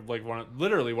like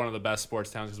literally one of the best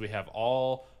sports towns because we have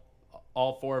all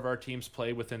 4 of our teams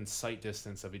play within sight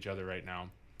distance of each other right now.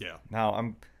 Yeah.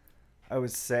 Now I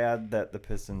was sad that the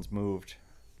Pistons moved.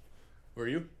 Were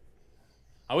you?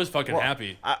 I was fucking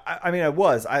happy. I mean, I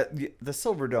was. The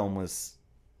Silver Dome was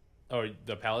Oh,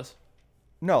 the Palace?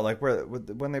 no, like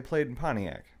when they played in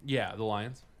Pontiac. Yeah, the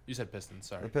Lions. You said Pistons.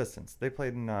 Sorry. The Pistons. They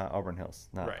played in Auburn Hills,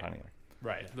 not Right. Pontiac.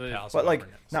 Right. Palace But of like, Auburn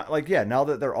Hills. not like now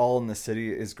that they're all in the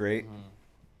city is great.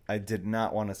 I did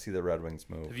not want to see the Red Wings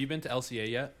move. Have you been to LCA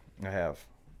yet? I have.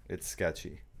 It's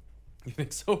sketchy. You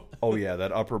think so? Oh yeah,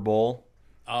 that upper bowl.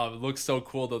 It looks so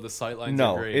cool though. The sight lines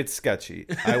No, are great. it's sketchy.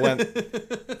 I went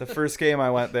the first game I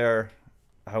went there.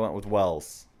 I went with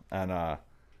Wells, and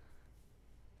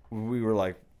we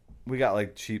got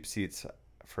like cheap seats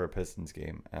for a Pistons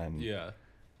game, and yeah.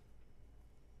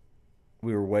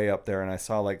 we were way up there, and I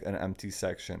saw like an empty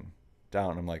section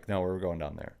down. I'm like, no, we're going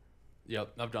down there.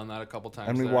 Yep, I've done that a couple times.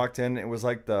 And we there. walked in. It was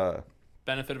like the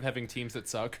Benefit of having teams that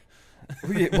suck.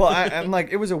 well, I'm like,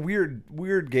 it was a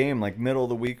weird game, like middle of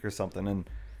the week or something, and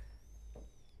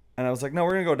I was like, no,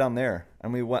 we're gonna go down there,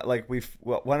 and we went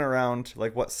went around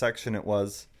like what section it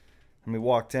was, and we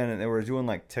walked in, and they were doing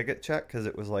like ticket check because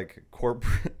it was like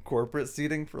corporate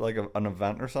seating for like an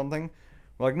event or something.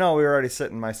 We're like, no, we were already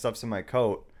sitting. My stuff's in my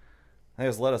coat. They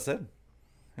just let us in.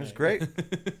 It was great.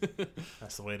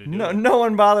 That's the way to do No, it. no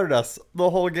one bothered us the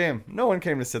whole game. No one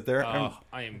came to sit there. Oh,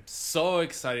 I am so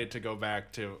excited to go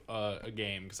back to a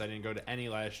game because I didn't go to any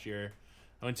last year.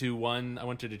 I went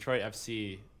to Detroit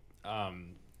FC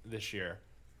this year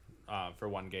for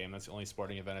one game. That's the only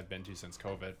sporting event I've been to since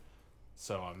COVID.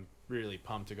 So I'm really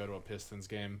pumped to go to a Pistons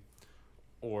game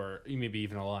or maybe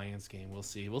even a Lions game. We'll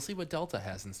see. We'll see what Delta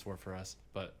has in store for us.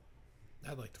 But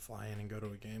I'd like to fly in and go to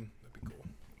a game. That'd be cool.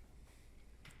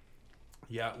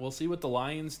 yeah, we'll see what the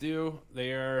Lions do.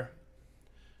 They are,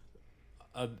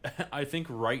 I think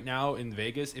right now in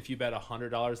Vegas, if you bet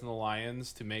 $100 on the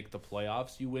Lions to make the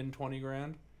playoffs, you win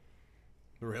 $20,000.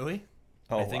 Really?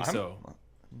 I think so.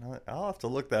 No, I'll have to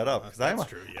look that up because That's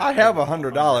true. Yeah. I have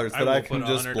 $100 that will I can put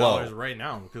just $100 blow. right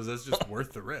now because that's just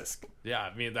worth the risk. Yeah,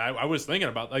 I mean, I was thinking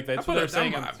about like that's I what they're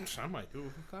saying. might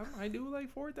do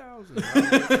like 4,000.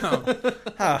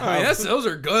 I mean, those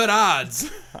are good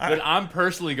odds. But I'm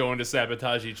personally going to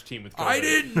sabotage each team with COVID. I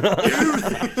didn't do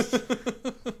this.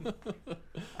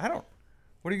 I don't.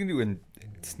 What are you gonna do? And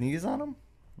sneeze on them?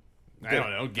 I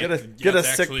don't know. Get a That's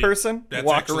sick actually- person. That's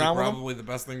Walk actually around with them. probably the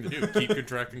best thing to do. Keep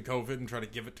contracting COVID and try to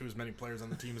give it to as many players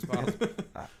on the team as possible.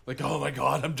 Like, oh my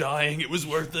god, I'm dying. It was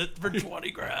worth it for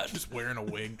 $20,000. Just wearing a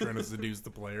wig, trying to seduce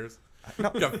the players.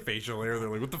 Got facial hair. They're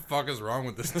like, "What the fuck is wrong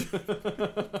with this?"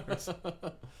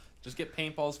 Just get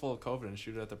paintballs full of COVID and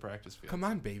shoot it at the practice field. Come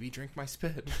on, baby, drink my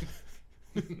spit.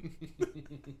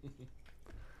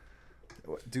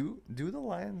 Do the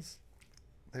Lions?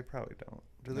 They probably don't.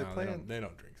 Do they No, play? They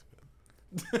don't drink spit.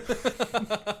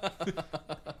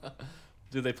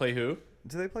 Do they play who?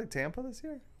 Do they play Tampa this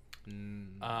year?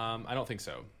 I don't think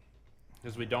so.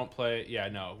 Because we don't play. Yeah,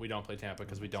 no, we don't play Tampa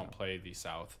because we don't play the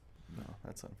South. No,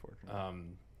 that's unfortunate.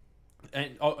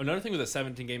 And another thing with a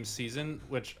 17-game season,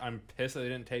 which I'm pissed that they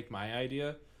didn't take my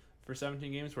idea for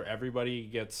 17 games, where everybody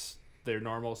gets their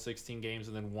normal 16 games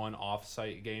and then one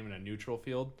off-site game in a neutral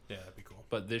field. Yeah, that'd be cool.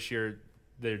 But this year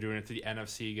they're doing it to the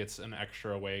NFC gets an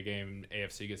extra away game,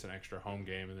 AFC gets an extra home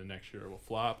game, and then next year it will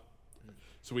flop.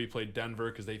 So we played Denver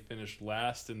because they finished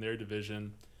last in their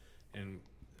division, and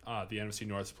the NFC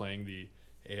North's playing the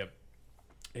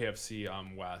AFC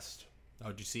West. Oh,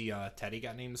 did you see Teddy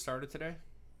got named the starter today?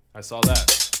 I saw that.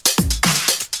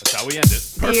 That's how we ended.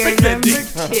 Beer Perfect ending.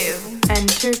 number 2,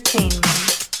 entertainment.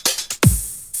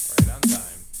 Right on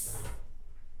time.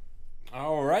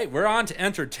 All right, we're on to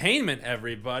entertainment,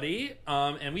 everybody.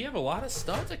 And we have a lot of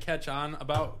stuff to catch on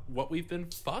about what we've been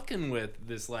fucking with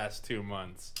this last 2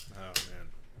 months. Oh man.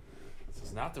 This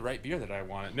is not the right beer that I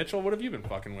wanted. Mitchell, what have you been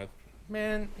fucking with?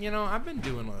 Man, you know, I've been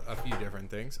doing a few different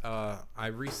things. I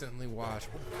recently watched.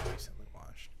 What have I recently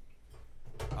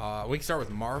watched? We can start with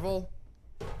Marvel.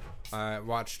 I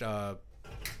watched.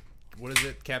 What is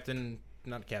it?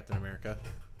 Not Captain America.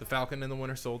 The Falcon and the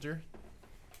Winter Soldier.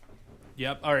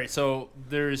 Yep. All right. So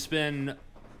there's been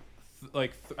I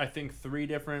think 3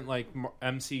 different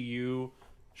MCU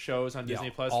shows on Disney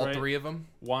Plus. All right? 3 of them.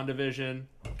 WandaVision,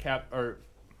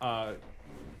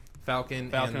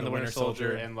 Falcon and the Winter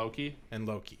Soldier, and Loki. and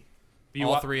Loki. You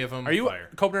All wa- three of them. Are you, fire.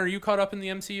 Copeland? Are you caught up in the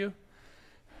MCU?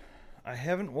 I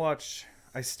haven't watched.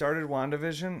 I started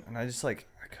WandaVision, and I just I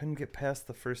couldn't get past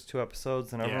the first 2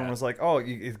 episodes, and everyone Yeah. was like, "Oh,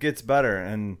 it gets better,"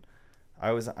 and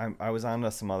I was on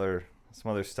to some other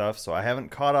stuff, so I haven't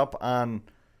caught up on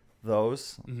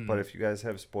those. But if you guys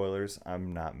have spoilers,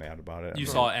 I'm not mad about it. You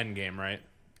saw Endgame, right?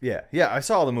 Yeah, I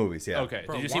saw all the movies. Yeah. Okay.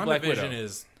 Bro, Did you see Black Widow? WandaVision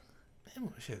is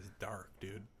man, shit is dark,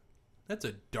 dude. That's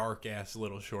a dark ass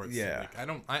little short. Yeah.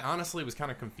 I honestly was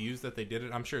kind of confused that they did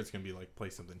it. I'm sure it's gonna be play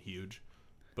something huge,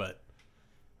 but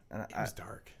And it was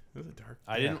dark. It was a dark.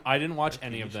 I didn't watch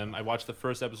any of them. I watched the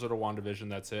first episode of WandaVision.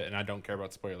 That's it, and I don't care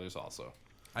about spoilers. Also,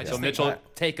 I so just think Mitchell,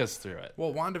 take us through it.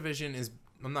 well, WandaVision is.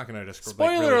 I'm not gonna describe.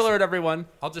 Spoiler alert, everyone!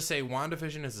 I'll just say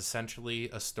WandaVision is essentially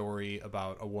a story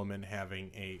about a woman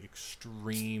having a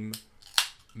extreme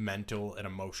mental and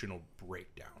emotional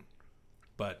breakdown,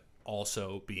 but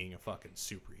also being a fucking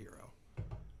superhero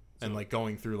and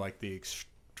going through the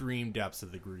extreme depths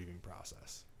of the grieving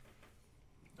process.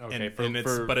 Okay, It's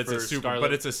a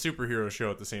Scarlet- it's a superhero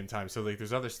show at the same time. So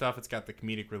there's other stuff. It's got the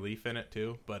comedic relief in it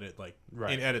too, but it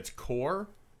Right. at its core,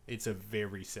 it's a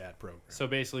very sad program. So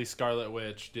basically, Scarlet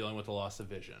Witch dealing with the loss of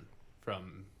Vision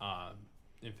from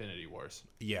Infinity Wars.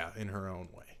 Yeah, in her own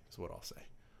way is what I'll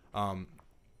say.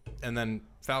 And then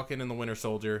Falcon and the Winter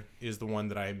Soldier is the one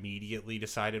that I immediately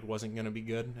decided wasn't going to be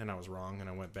good, and I was wrong, and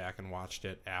I went back and watched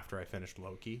it after I finished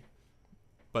Loki.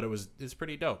 But it's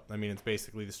pretty dope. I mean, it's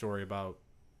basically the story about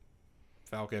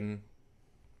Falcon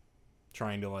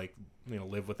trying to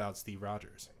live without Steve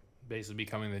Rogers. Basically,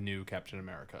 becoming the new Captain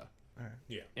America.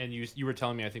 Yeah. And you were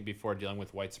telling me, I think before, dealing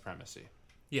with white supremacy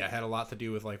Yeah, it had a lot to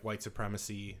do with white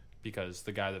supremacy. because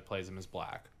the guy that plays him is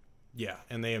black. Yeah,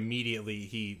 and they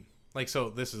immediately so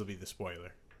this will be the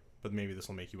spoiler, but maybe this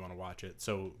will make you want to watch it.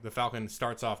 So the Falcon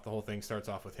the whole thing starts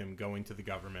off with him going to the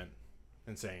government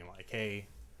and saying hey,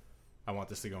 I want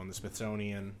this to go in the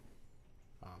Smithsonian.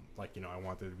 I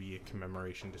want there to be a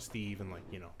commemoration to Steve and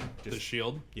The just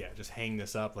Shield. yeah, just hang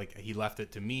this up. He left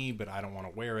it to me, but I don't want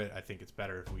to wear it. I think it's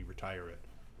better if we retire it.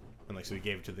 And so he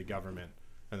gave it to the government,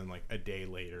 and then a day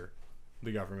later,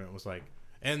 the government was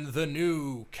and the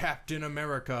new Captain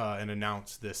America, and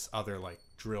announced this other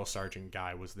drill sergeant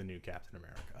guy was the new Captain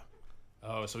America.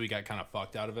 Oh, so we got kind of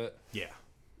fucked out of it. Yeah,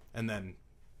 and then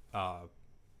the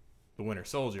Winter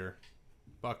Soldier,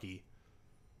 Bucky,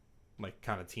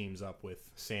 kind of teams up with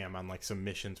Sam on some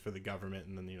missions for the government,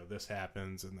 and then this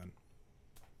happens, and then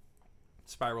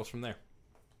spirals from there.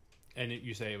 And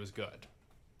you say it was good.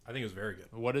 I think it was very good.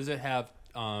 What does it have?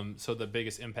 So the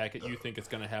biggest impact that you think it's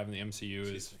going to have in the MCU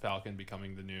is Falcon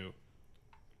becoming the new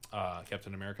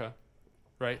Captain America,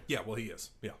 right? Yeah, well, he is.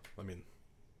 Yeah, I mean,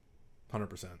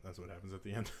 100%. That's what happens at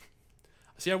the end.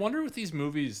 See, I wonder with these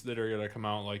movies that are going to come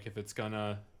out, if it's going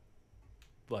to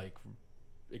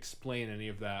explain any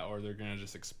of that, or they're going to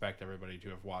just expect everybody to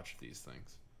have watched these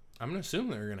things. I'm gonna assume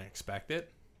they're gonna expect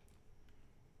it,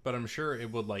 but I'm sure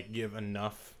it would give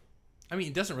enough. I mean,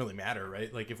 it doesn't really matter,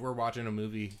 right? If we're watching a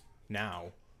movie now,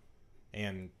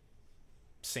 and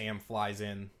Sam flies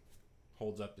in,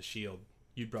 holds up the shield,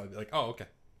 you'd probably be oh, okay,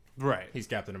 Right. he's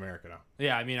Captain America now.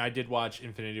 Yeah, I mean, I did watch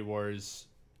Infinity Wars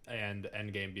and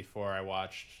Endgame before I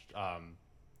watched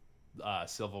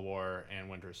Civil War and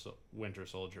Winter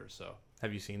Soldier. So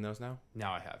Have you seen those now?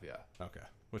 now I have, yeah. Okay.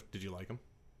 Did you like them?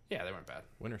 Yeah, they weren't bad.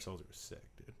 Winter Soldier was sick,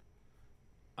 dude.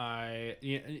 I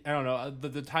don't know.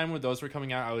 The time when those were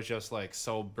coming out, I was just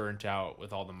so burnt out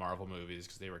with all the Marvel movies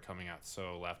because they were coming out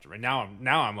so left and right. Now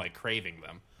I'm craving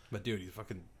them. But dude, he's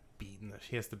fucking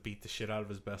he has to beat the shit out of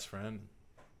his best friend.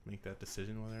 Make that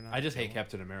decision whether or not. I just to hate kill him.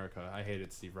 Captain America. I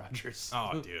hated Steve Rogers.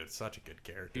 Oh, dude, such a good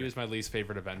character. He was my least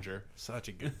favorite Avenger. Such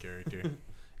a good character.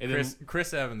 And then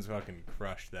Chris Evans fucking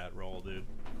crushed that role, dude.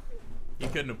 He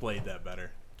couldn't have played that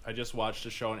better. I just watched a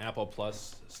show on Apple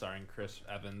Plus starring Chris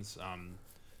Evans.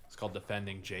 It's called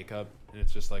Defending Jacob, and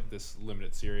it's just this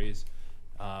limited series,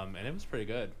 and it was pretty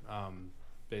good.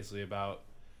 Basically about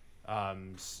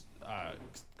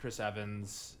Chris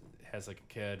Evans has a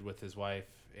kid with his wife,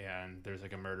 and there's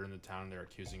a murder in the town. They're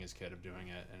accusing his kid of doing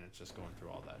it, and it's just going through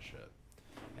all that shit.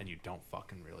 And you don't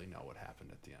fucking really know what happened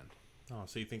at the end. Oh,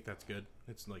 so you think that's good?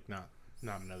 It's not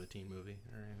another teen movie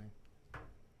or anything.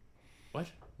 What?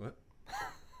 What?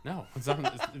 No, it's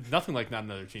nothing like Not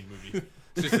Another Teen Movie.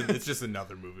 It's just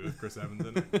another movie with Chris Evans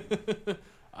in it.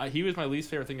 He was my least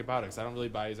favorite thing about it because I don't really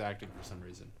buy his acting for some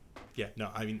reason. Yeah, no,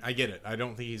 I mean, I get it. I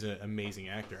don't think he's an amazing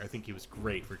actor. I think he was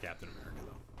great for Captain America,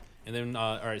 though. And then,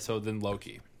 all right, so then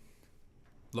Loki.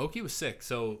 Loki was sick.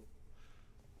 So,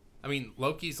 I mean,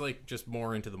 Loki's just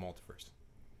more into the multiverse,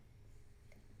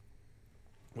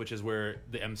 which is where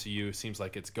the MCU seems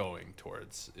like it's going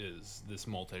towards, is this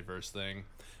multiverse thing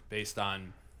based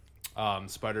on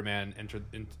Spider-Man entered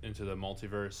into the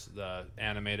multiverse, the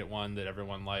animated one that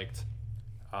everyone liked.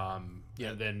 And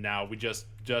then now we just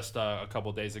a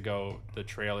couple days ago, the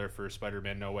trailer for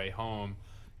Spider-Man No Way Home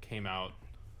came out,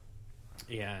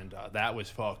 and that was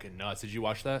fucking nuts. Did you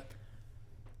watch that,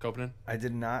 Copeland? I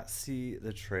did not see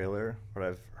the trailer, but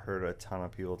I've heard a ton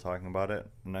of people talking about it,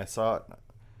 and I saw it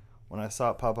when I saw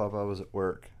it pop up. I was at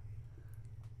work,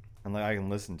 and like I can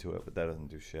listen to it, but that doesn't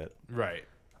do shit. Right.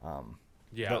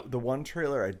 Yeah. The one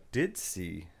trailer I did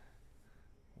see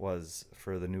was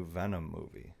for the new Venom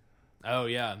movie. Oh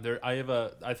yeah.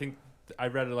 I think I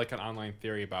read like an online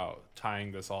theory about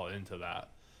tying this all into that.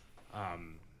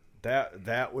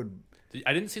 That would.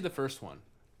 I didn't see the first one.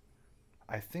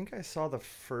 I think I saw the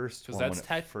first one that's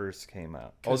when it first came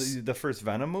out. Oh, the first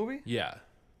Venom movie? Yeah.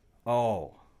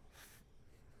 Oh,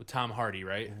 With Tom Hardy,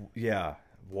 right? yeah.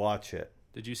 Watch it.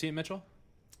 Did you see it, Mitchell?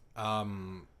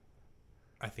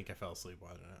 I think I fell asleep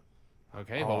watching it.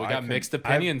 Okay, well, we got mixed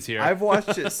opinions here. I've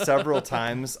watched it several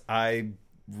times. I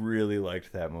really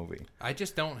liked that movie. I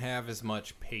just don't have as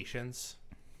much patience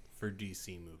for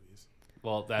DC movies.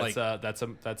 Well, that's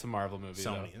a Marvel movie.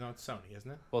 Sony, Though. no, it's Sony,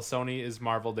 isn't it? Well, Sony is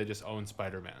Marvel. They just own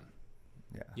Spider-Man.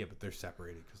 Yeah. Yeah, but they're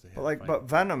separated because they have. But like, fight. but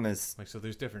Venom is Like, so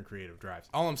there's different creative drives.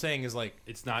 All I'm saying is like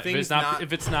It's not. things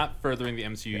If it's not furthering the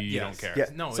MCU, you don't care. Yeah.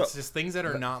 No, So- it's just things that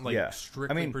are not like yeah.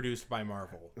 strictly I mean, produced by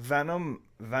Marvel. Venom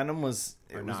was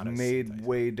Or it was not as made enticing.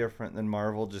 way different than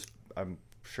Marvel. Just I'm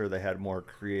sure they had more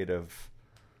creative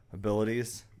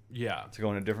abilities Yeah. to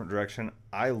go in a different direction.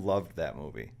 I loved that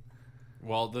movie.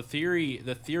 Well, the theory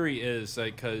is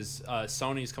like because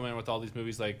Sony's coming in with all these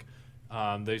movies. Like,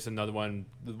 there's another one,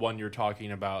 the one you're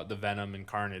talking about, the Venom and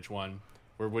Carnage one,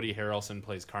 where Woody Harrelson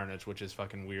plays Carnage, which is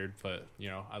fucking weird. But you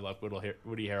know, I love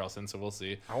Woody Harrelson, so we'll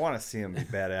see. I want to see him be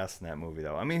badass in that movie,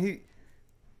 though. I mean,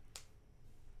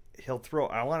 he'll throw.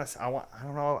 I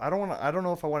don't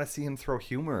know if I want to see him throw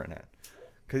humor in it,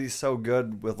 because he's so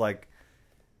good with like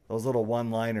those little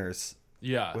one-liners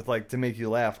Yeah. with like to make you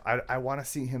laugh. I want to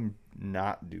see him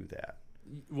not do that.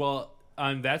 Well,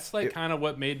 that's like kind of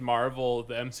what made Marvel,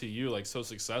 the MCU, like so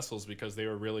successful, is because they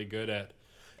were really good at,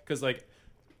 because like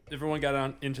everyone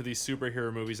got into these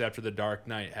superhero movies after The Dark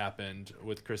Knight happened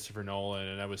with Christopher Nolan,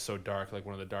 and that was so dark, like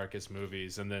one of the darkest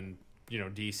movies. And then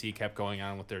DC kept going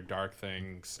on with their dark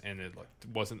things, and it like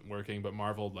wasn't working. But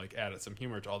Marvel like added some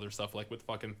humor to all their stuff, like with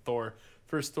fucking Thor.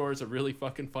 First Thor is a really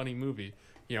fucking funny movie.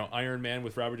 Iron Man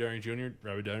with Robert Downey Jr.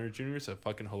 Robert Downey Jr. is a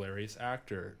fucking hilarious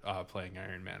actor playing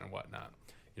Iron Man and whatnot.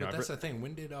 But that's the thing.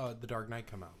 When did The Dark Knight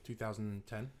come out?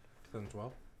 2010?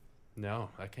 2012? No,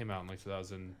 that came out in like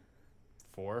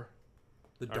 2004.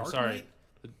 The Dark Sorry, Knight?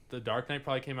 the Dark Knight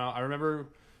probably came out. I remember.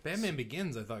 Batman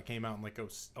Begins, I thought, came out in like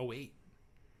 08.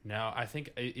 No, I think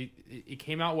it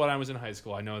came out when I was in high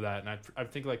school. I know that, and I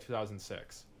think like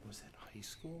 2006. Was that high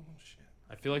school? Oh, shit.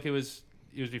 I feel like it was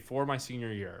before my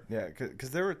senior year. Yeah, because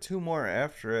there were two more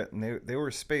after it, and they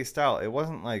were spaced out. It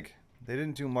wasn't like they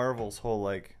didn't do Marvel's whole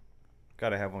like,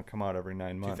 gotta have one come out every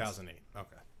 9 months. 2008. Okay.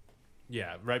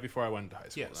 Yeah, right before I went to high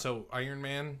school. Yeah, so Iron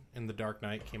Man and The Dark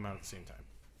Knight came out at the same time.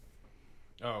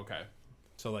 Oh, okay.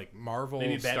 So like Marvel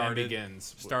Maybe Batman started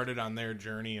Begins. started on their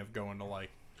journey of going to like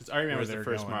Because Iron Man where was the they're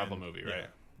first going Marvel and- movie, yeah. right?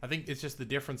 I think it's just the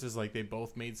difference is like they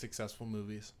both made successful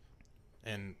movies,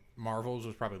 and Marvel's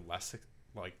was probably less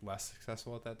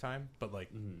successful at that time, but like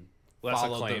Less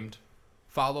followed acclaimed.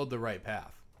 followed the right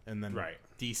path, and then Right.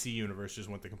 DC Universe just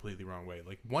went the completely wrong way.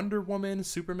 Like Wonder Woman,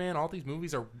 Superman, all these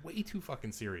movies are way too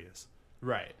fucking serious.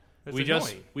 Right. It's We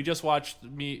annoying. just watched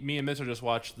me and Mitchell just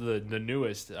watched the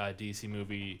newest DC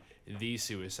movie, The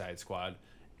Suicide Squad,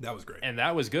 That was great. and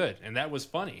that was good and that was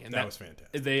funny and That was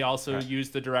fantastic. They also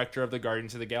used the director of the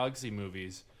Guardians of the Galaxy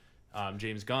movies,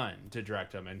 James Gunn, to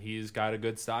direct them, and he's got a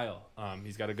good style.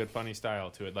 He's got a good funny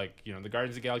style to it. Like the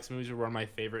Guardians of the Galaxy movies were one of my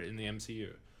favorite in the MCU.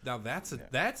 Now that's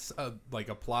a like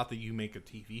a plot that you make a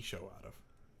TV show out of.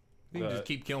 You can just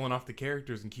keep killing off the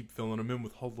characters and keep filling them in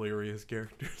with hilarious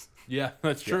characters. Yeah,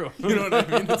 that's true. You know what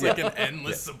I mean? It's like an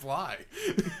endless supply.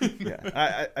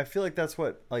 Yeah, I feel like that's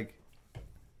what like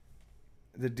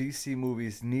the DC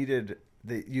movies needed.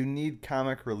 You need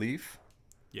comic relief.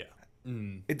 Yeah.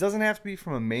 It doesn't have to be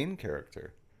from a main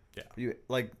character. Yeah.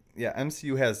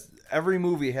 MCU has every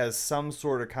movie has some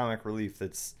sort of comic relief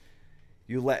that's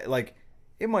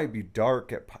it might be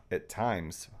dark at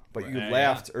times, but you Right,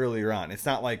 laughed earlier on. It's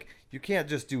not like you can't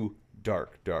just do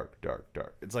dark.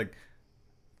 It's like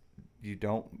you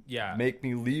don't make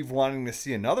me leave wanting to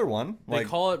see another one. They Like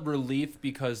call it relief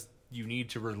because you need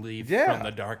to relieve Yeah, from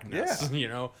the darkness.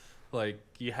 yeah. Like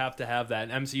you have to have that.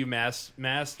 And MCU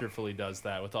masterfully does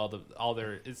that with all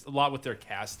their. It's a lot with their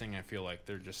casting. I feel like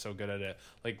they're just so good at it.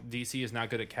 Like DC is not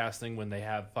good at casting when they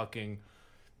have fucking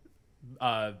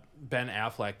Ben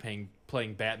Affleck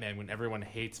playing Batman when everyone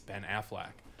hates Ben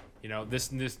Affleck. You know,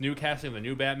 this new casting of the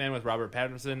new Batman with Robert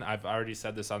Pattinson. I've already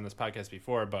said this on this podcast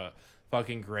before, but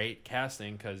fucking great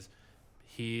casting because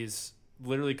he's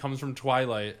literally comes from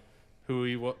Twilight. Who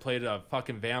he played a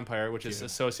fucking vampire, which is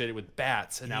associated with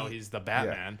bats, and now he's the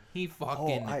Batman. He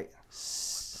fucking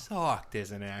sucked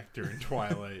as an actor in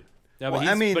Twilight. Yeah,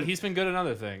 Well, but he's been good in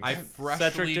other things. I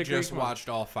freshly just watched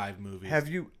all 5 movies. Have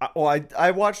you?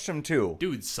 I watched them too.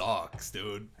 Dude sucks,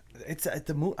 dude. It's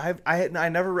the movie. I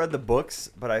never read the books,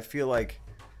 but I feel like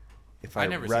if I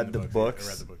never read seen the the books, books. I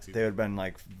read the books either. they would have been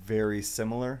like very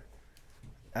similar.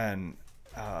 And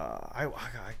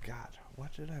God,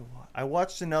 what did I watch? I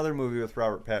watched another movie with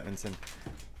Robert Pattinson.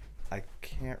 I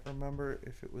can't remember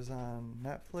if it was on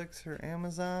Netflix or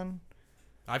Amazon.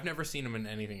 I've never seen him in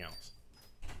anything else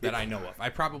that I know of.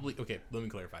 Let me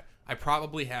clarify. I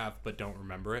probably have, but don't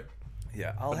remember it.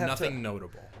 Yeah, But nothing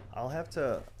notable. I'll have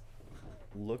to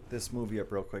look this movie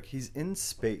up real quick. He's in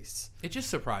space. It just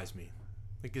surprised me.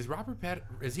 Like,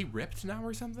 is he ripped now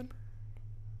or something?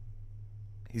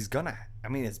 He's gonna. I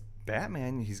mean, it's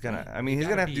Batman. He's gonna. Yeah, I mean, he's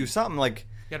gotta gonna have to be- do something. Like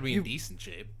You gotta be in decent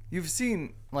shape. you've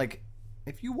seen, like,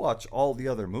 if you watch all the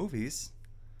other movies,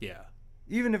 Yeah.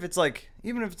 even if it's like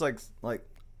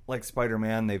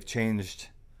Spider-Man, they've changed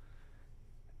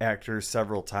actors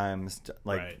several times,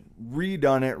 Right.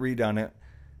 redone it.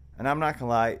 And I'm not gonna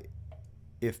lie,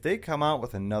 if they come out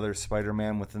with another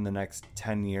Spider-Man within the next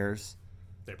 10 years,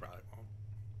 They probably won't.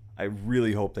 I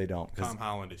really hope they don't. 'Cause Tom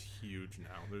Holland is huge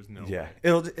now. There's no yeah, way.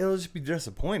 it'll just be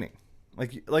disappointing.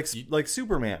 Like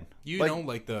Superman.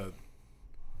 Like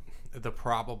the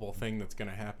probable thing that's going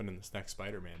to happen in this next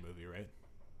Spider-Man movie, right?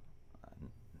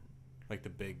 Like the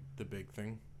big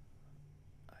thing.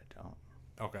 I don't.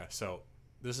 Okay, so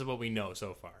this is what we know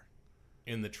so far.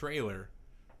 In the trailer,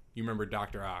 you remember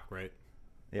Dr. Ock, right?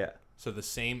 Yeah. So the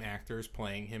same actors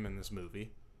playing him in this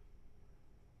movie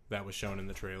that was shown in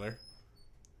the trailer,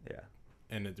 Yeah.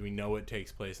 and we know it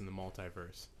takes place in the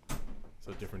multiverse,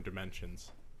 so different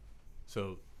dimensions.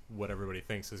 So what everybody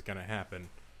thinks is going to happen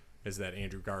is that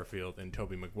Andrew Garfield and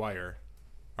Tobey Maguire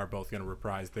are both going to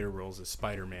reprise their roles as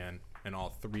Spider-Man, and all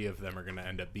 3 of them are going to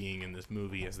end up being in this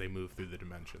movie as they move through the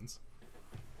dimensions.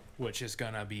 which is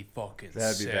gonna be fucking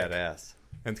That'd be sick. badass.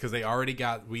 And because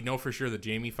we know for sure that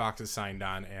Jamie Foxx is signed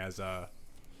on as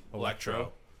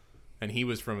Electro, and he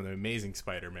was from the Amazing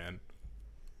Spider-Man,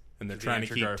 and they're The trying to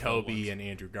Andrew keep Garfield Tobey ones. and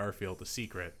Andrew Garfield a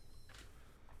secret.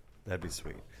 That'd be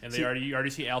sweet. And you already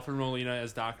see Alfred Molina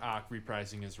as Doc Ock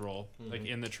reprising his role, like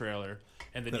in the trailer.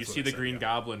 And then That's you what see I the said, Green yeah.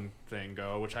 Goblin thing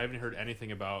go, which I haven't heard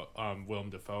anything about Willem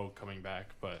Dafoe coming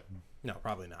back. But No,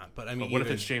 probably not. But I mean, what if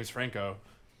even it's James Franco?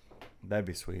 That'd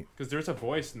be sweet. Because there's a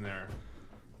voice in there.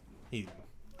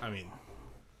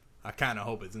 I kind of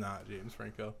hope it's not James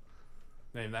Franco.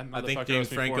 Man, that I think motherfucker James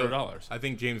owes me Franco. $400. I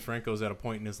think James Franco's at a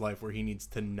point in his life where he needs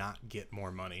to not get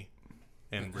more money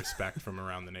and respect from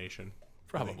around the nation.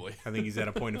 Probably. I think he's at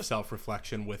a point of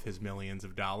self-reflection with his millions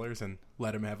of dollars, and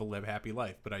let him have a live happy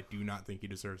life. But I do not think he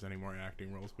deserves any more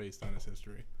acting roles based on his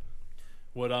history.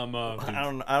 What I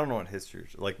don't know what history,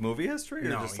 like movie history, or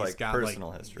No, just he's like got,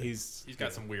 personal history. He's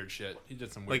got some weird shit. He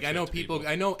did some weird like, shit I know to people.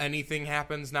 I know anything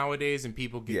happens nowadays, and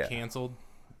people get Yeah. canceled.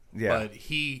 Yeah. But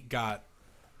he got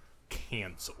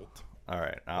canceled. All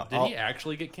right. Did he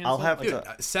actually get canceled? I'll have Dude,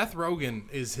 to. Seth Rogen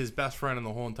is his best friend in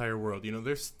the whole entire world. You know,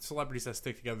 there's celebrities that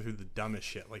stick together through the dumbest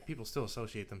shit. Like, people still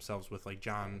associate themselves with, like,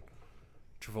 John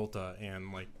Travolta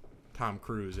and, like, Tom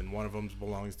Cruise, and one of them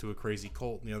belongs to a crazy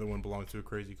cult, and the other one belongs to a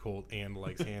crazy cult and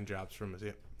likes hand jobs from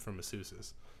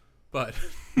masseuses. But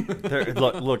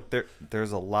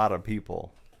There's a lot of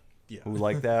people yeah, who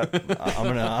like that.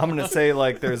 I'm gonna say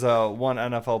like there's one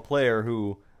NFL player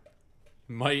who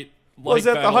Might was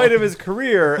at the height of his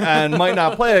career and might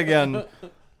not play again,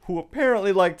 who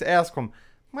apparently liked to ask him,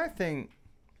 my thing,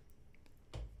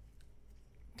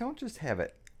 don't just have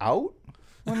it out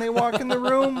when they walk in the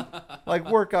room. Like,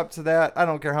 work up to that. I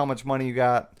don't care how much money you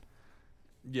got.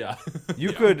 Yeah.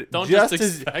 You could Don't just just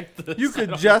as expect this. you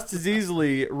could just as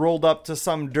easily rolled up to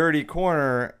some dirty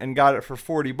corner and got it for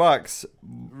 $40,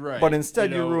 Right. but instead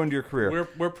You you know, ruined your career.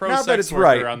 We're pro Not sex that it's worker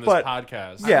right, on this but-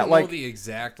 podcast. Yeah, I don't like- know the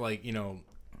exact, like, you know,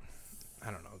 I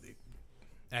don't know the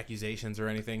accusations or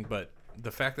anything, but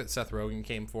the fact that Seth Rogen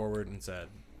came forward and said,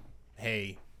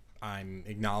 "Hey, I'm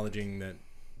acknowledging that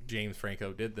James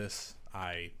Franco did this.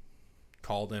 I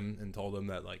called him and told him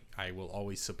that, like, I will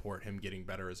always support him getting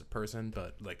better as a person,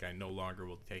 but, like, I no longer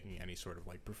will be taking any sort of,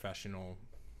 like, professional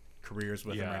careers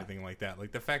with him or Yeah. anything like that.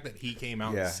 Like the fact that he came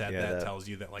out Yeah, and said yeah, that that- tells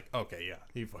you that, like, okay, yeah,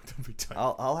 he fucked up big time.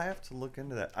 I'll have to look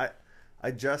into that. I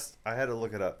had to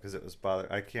look it up because it was bother.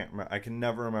 I can't. I can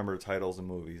never remember titles of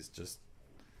movies just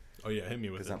Oh yeah, hit me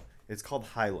with because it. it's called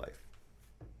High Life.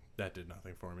 That did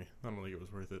nothing for me. I don't think it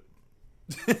was worth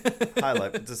it. High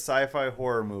Life. It's a sci-fi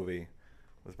horror movie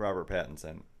with Robert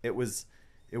Pattinson. It was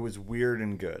weird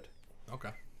and good.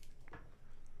 Okay.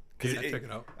 'Cause Yeah, check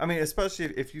it out. I mean, especially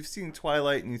if you've seen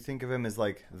Twilight and you think of him as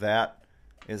like that,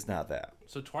 is not that.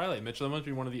 So Twilight, Mitchell, that must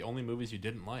be one of the only movies you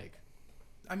didn't like.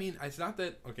 I mean, it's not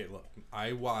that. Okay, look,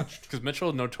 I watched Because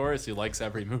Mitchell notoriously likes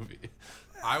every movie.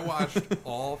 I watched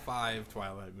all 5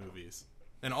 Twilight movies,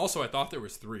 and also I thought there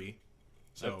was 3.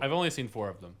 So I've only seen 4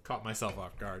 of them. caught myself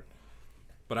off guard.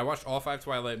 But I watched all 5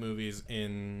 Twilight movies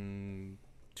in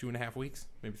 2.5 weeks,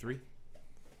 maybe 3.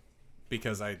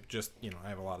 Because I just, I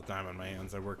have a lot of time on my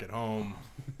hands. I work at home.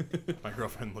 My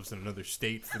girlfriend lives in another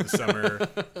state for the summer.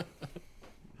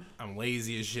 I'm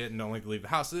lazy as shit and don't like to leave the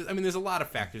house. I mean, there's a lot of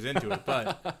factors into it,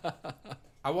 but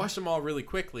I watched them all really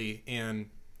quickly, and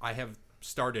I have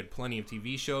started plenty of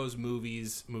TV shows,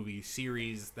 movies, movie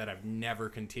series that I've never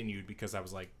continued because I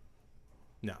was like,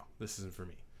 no, this isn't for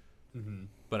me. Mm-hmm.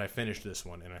 But I finished this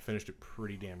one, and I finished it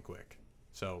pretty damn quick.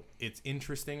 So it's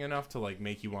interesting enough to like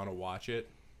make you want to watch it,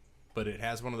 but it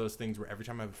has one of those things where every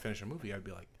time I would finish a movie, I'd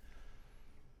be like,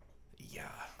 yeah,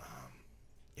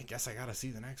 I guess I gotta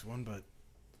see the next one, but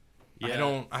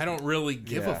Yeah. I don't really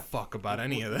give a Yeah. fuck about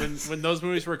any of When, this. when those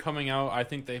movies were coming out, I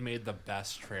think they made the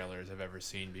best trailers I've ever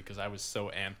seen because I was so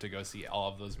amped to go see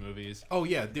all of those movies. Oh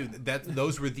yeah, dude,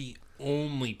 those were the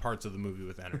only parts of the movie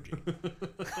with energy.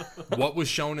 What was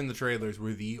shown in the trailers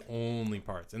were the only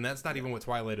parts, and that's not even what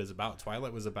Twilight is about.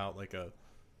 Twilight was about like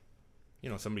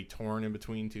somebody torn in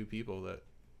between two people that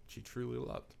she truly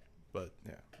loved. But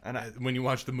Yeah, and when you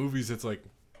watch the movies, it's like,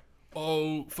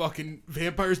 oh, fucking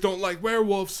vampires don't like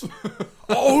werewolves.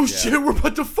 Oh shit, we're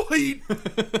about to fight.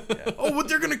 Oh, but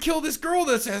they're gonna kill this girl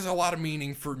that has a lot of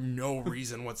meaning for no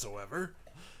reason whatsoever.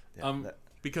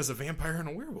 Because a vampire and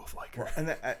a werewolf like her.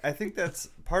 and I think that's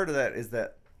part of that is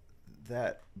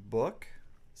that book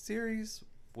series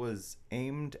was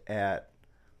aimed at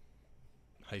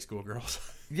High school girls,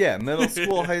 middle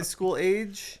school, high school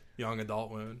age, young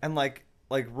adult women. and like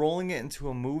rolling it into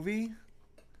a movie.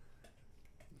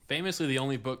 Famously, the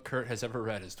only book Kurt has ever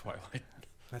read is Twilight.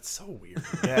 That's so weird.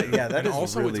 Yeah, that And is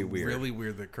also, really it's weird. really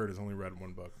weird that Kurt has only read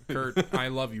one book. Kurt, I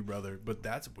love you, brother, but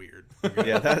that's weird.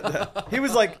 Yeah, that he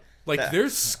was like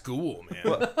There's school,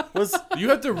 man. was You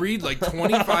have to read like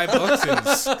 25 books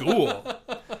in school.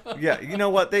 yeah. You know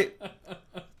what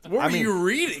What were you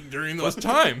reading during those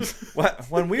times?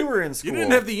 when we were in school, You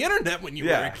didn't have the internet when you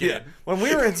were a kid. When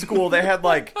we were in school, they had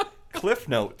like Cliff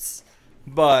Notes,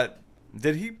 but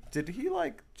did he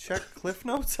like check Cliff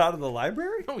Notes out of the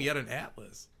library? No, he had an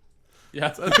atlas.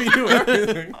 Yeah, He knew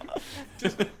everything.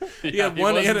 yeah. had He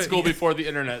one- was he had in a- school before the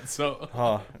internet, so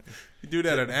Oh, Dude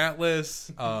had an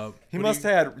atlas. He must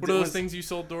have had- What are those was- things you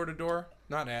sold door to door?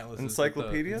 Not atlases. but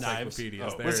Encyclopedias?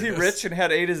 Encyclopedias. Oh. There was it he is. rich and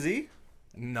had A to Z?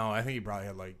 No, I think he probably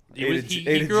had like. he, A was, to he, G-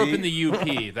 A he to grew up G? in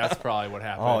the UP. That's probably what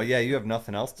happened. Oh yeah, you have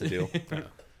nothing else to do,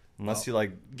 unless you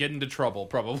like Get into trouble,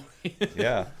 probably.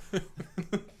 yeah.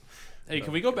 Hey,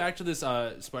 can we go back to this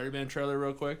Spider-Man trailer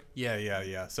real quick?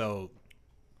 Yeah. So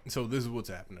this is what's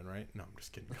happening, right? No, I'm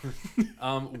just kidding.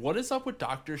 What is up with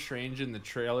Doctor Strange in the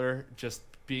trailer just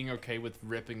being okay with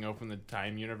ripping open the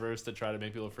time universe to try to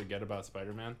make people forget about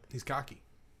Spider-Man? He's cocky.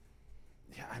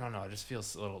 Yeah, I don't know. It just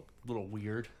feels a little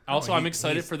weird. Also, I'm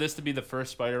excited he's- for this to be the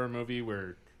first Spider-Man movie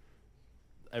where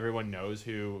everyone knows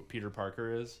who Peter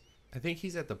Parker is. I think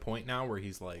he's at the point now where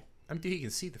he's like, dude, he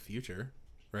can see the future,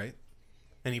 right?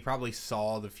 And he probably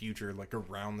saw the future like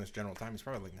around this general time. He's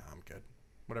probably like, nah, I'm good.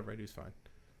 Whatever I do is fine.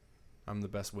 I'm the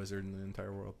best wizard in the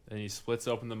entire world. And he splits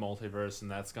open the multiverse, and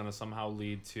that's going to somehow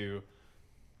lead to,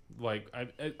 like,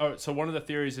 so one of the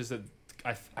theories is that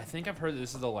I think I've heard that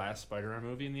this is the last Spider-Man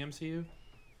movie in the MCU.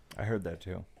 I heard that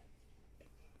too.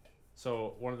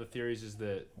 So one of the theories is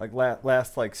that, Like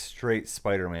last like straight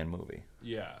Spider-Man movie.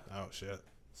 yeah. Oh shit.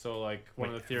 So like one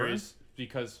of Wait, the theories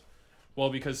because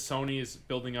Sony is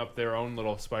building up their own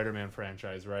little Spider-Man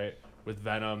franchise, right? With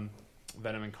Venom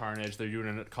and Carnage. They're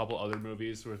doing a couple other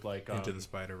movies with like Into the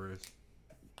Spider-Verse.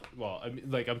 well, I mean,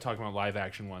 like I'm talking about live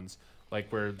action ones, like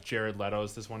where Jared Leto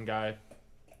is this one guy.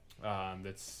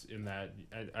 That's in that.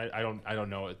 I don't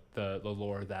know the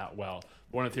lore that well.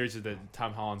 One of the theories is that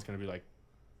Tom Holland's going to be like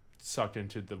sucked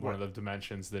into one of the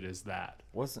dimensions that is that.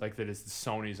 Wasn't Like that is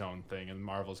Sony's own thing, and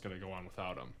Marvel's going to go on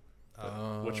without him,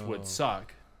 which Oh. would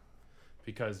suck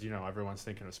because everyone's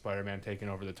thinking of Spider-Man taking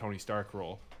over the Tony Stark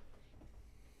role.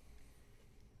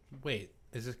 Wait,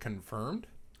 is it confirmed?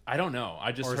 I don't know.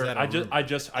 I just Or is heard. that a I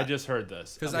just heard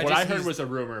this. 'Cause What I heard he's- was a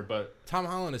rumor, but Tom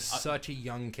Holland is such a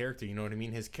young character, you know what I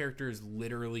mean? His character is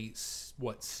literally,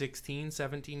 16,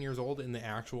 17 years old in the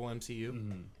actual MCU?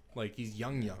 Mm-hmm. Like, he's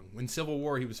young. In Civil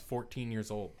War, he was 14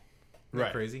 years old. Isn't that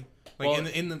Right. crazy? Like, Well-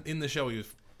 in the show, he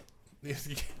was...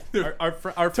 our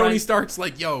Tony friend, Stark's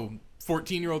like, yo,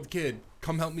 14-year-old kid,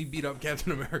 come help me beat up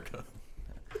Captain America.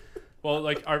 well,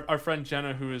 like our friend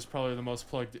Jenna, who is probably the most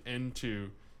plugged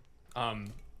into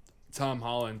Tom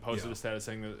Holland, posted Yeah. a status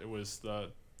saying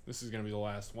that this is going to be the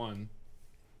last one.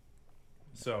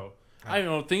 So I don't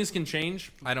know. Things can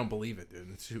change. I don't believe it,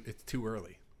 dude. It's too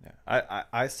early. Yeah.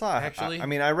 I saw. Actually- I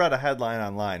mean, I read a headline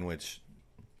online, which.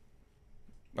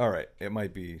 All right, it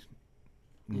might be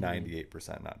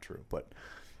 98% not true, but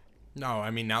No,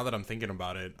 I mean, now that I'm thinking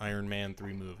about it, Iron Man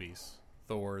 3 movies,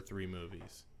 Thor 3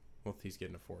 movies. Well, he's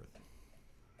getting a 4th.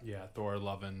 Yeah, Thor,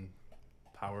 Love and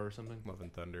Power or something. Love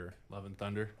and Thunder. Love and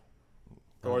Thunder.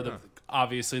 Thor,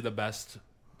 obviously the best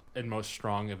and most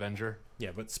strong Avenger.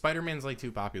 Yeah, but Spider-Man's like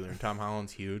too popular and Tom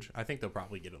Holland's huge. I think they'll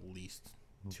probably get at least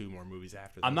 2 more movies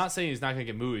after this. I'm not saying he's not going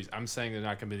to get movies. I'm saying they're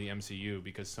not going to be the MCU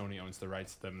because Sony owns the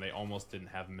rights to them. They almost didn't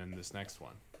have him in this next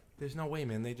one. There's no way,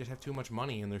 man. They just have too much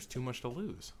money and there's too much to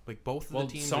lose. Like, both of Well,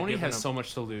 the teams are Sony giving has up, so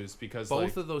much to lose because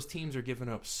both of those teams are giving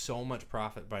up so much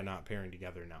profit by not pairing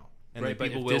together now. And right, the but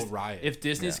people if will riot. If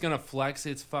Disney's going to flex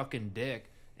its fucking dick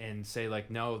and say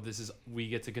like, no, we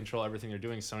get to control everything they're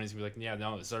doing, Sony's gonna be like, yeah,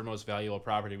 no, this is our most valuable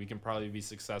property. We can probably be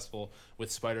successful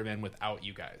with Spider-Man without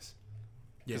you guys.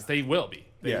 Because they will be.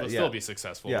 They will still be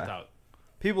successful without.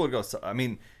 people would go. So, I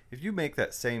mean, if you make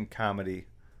that same comedy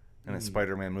in a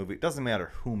Spider-Man movie, it doesn't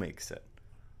matter who makes it.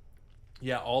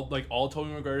 Yeah, all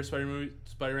Tobey Maguire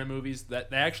Spider-Man movies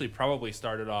that they actually probably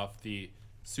started off the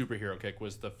superhero kick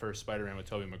was the first Spider-Man with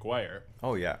Tobey Maguire.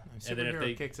 Oh yeah. And then if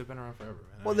they kicks have been around forever,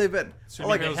 man. Well, they've been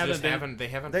like they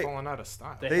haven't been- fallen out of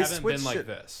style. They They haven't been switched like it-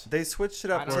 this. They switched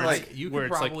it up to don't like know. You where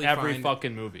could it's like probably every find-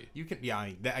 fucking movie. You can, yeah,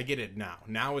 I get it now.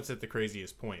 Now it's at the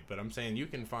craziest point, but I'm saying you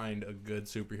can find a good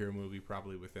superhero movie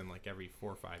probably within like every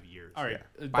 4 or 5 years. All right,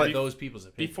 By those people's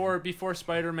opinion. before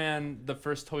Spider-Man, the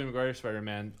first Tobey Maguire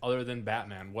Spider-Man, other than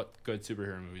Batman, what good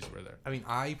superhero movies were there? I mean,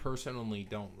 I personally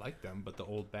don't like them, but the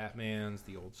old Batmans,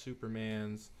 the old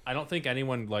Supermans. I don't think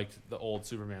anyone liked the old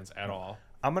Supermans at all.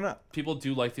 I'm gonna People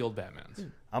do like the old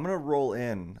Batmans. roll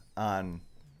in on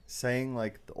saying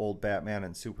like the old Batman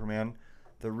and Superman.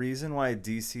 The reason why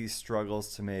DC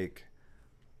struggles to make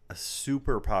a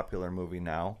super popular movie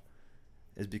now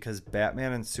is because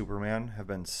Batman and Superman have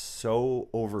been so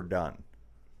overdone.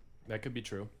 That could be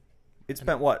true. It's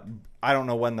been what? I don't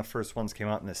know when the first ones came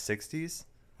out in the 60s.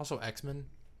 Also, X-Men.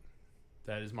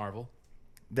 That is Marvel.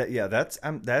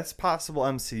 That's possible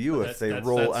MCU if they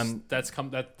roll.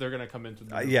 That they're gonna come into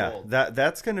the Yeah, fold.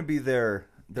 that's gonna be their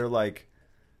like.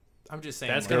 I'm just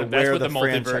saying. That's like, gonna They're that's where what the the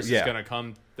multiverse franchise- is yeah. gonna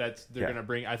come. That's they're Yeah. gonna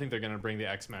bring. I think they're gonna bring the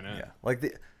X-Men in. Yeah, like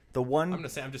the one. I'm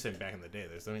just saying back in the day,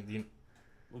 there's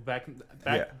Well, back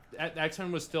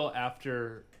X-Men was still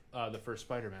after the first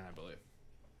Spider-Man, I believe.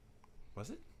 was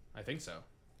it? I think so.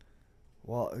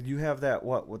 Well, you have that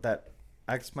with that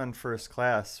X-Men First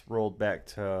Class rolled back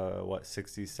to what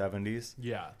 60s 70s.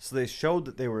 Yeah. So they showed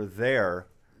that they were there,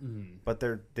 but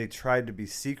they tried to be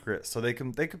secret. So they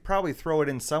could probably throw it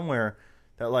in somewhere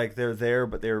that like they're there,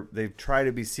 but they try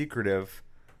to be secretive.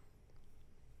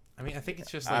 I mean, I think it's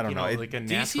just I like, don't know. like a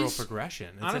natural DC's progression.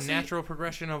 It's honestly- a natural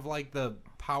progression of like the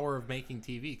power of making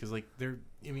TV. Because like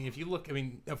if you look,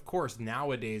 of course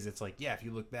nowadays it's like, yeah, if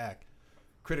you look back,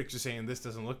 critics are saying this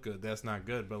doesn't look good, that's not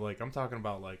good. But like I'm talking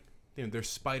about like, there's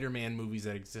Spider-Man movies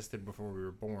that existed before we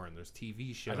were born. There's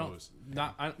TV shows.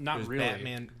 Not There's really.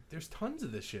 Batman. There's tons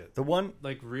of this shit. The one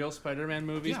Like real Spider-Man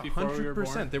movies Yeah, before we were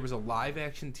born. There was a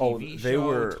live-action Oh, TV they show.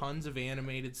 were- Tons of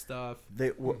animated stuff.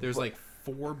 there's There's like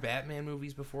 4 Batman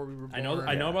movies before we were born.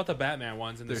 I know about the Batman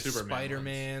ones and There's the Superman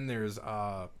Spider-Man. There's but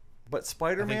I think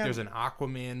Spider-Man. there's an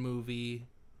Aquaman movie.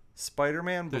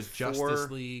 Spider-Man There's before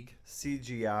Justice League.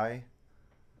 CGI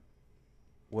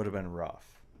would have been rough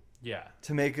Yeah.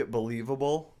 to make it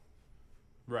believable.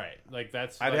 Right. Like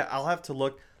that's I'll have to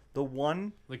look. The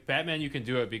one like Batman, you can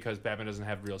do it because Batman doesn't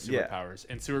have real superpowers,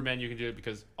 and Superman, you can do it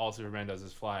because all Superman does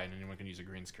is fly, and anyone can use a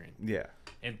green screen. Yeah.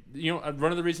 And you know,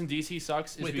 one of the reasons DC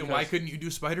sucks is Wait, because then why couldn't you do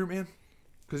Spider-Man?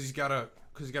 Because he's got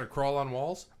to crawl on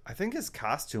walls. I think his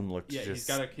costume looked just.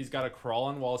 he's got to crawl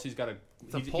on walls. He's a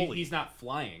pulley. he's not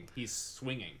flying. He's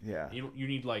swinging. Yeah. You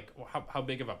need like how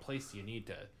big of a place do you need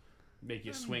to make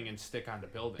you swing and stick onto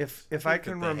buildings? If I think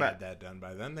can that they remember. had that done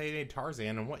by then. They made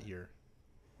Tarzan in what year?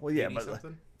 Well, yeah, 80 but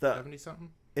something? the 70 something?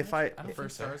 if I I don't think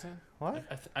First so. Tarzan? what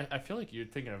I feel like you're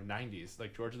thinking of 90s,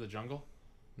 like George of the Jungle.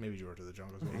 Maybe George of the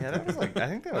Jungle. Yeah, that was like I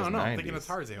think that was no, 90s. I'm thinking of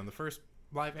Tarzan, the first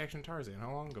live action Tarzan.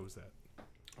 How long ago was that?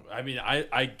 I mean,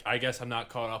 I guess I'm not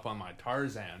caught up on my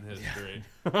Tarzan history.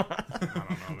 I don't know,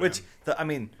 man. Which I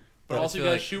mean, But I also, you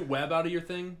feel gotta like- shoot web out of your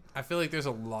thing. I feel like there's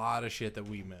a lot of shit that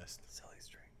we missed. silly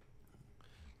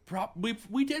string.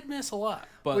 We did miss a lot,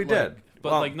 but We did.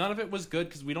 But Well- like none of it was good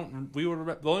because the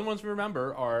only ones we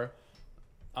remember are,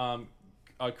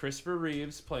 Christopher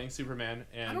Reeves playing Superman,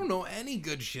 and I don't know any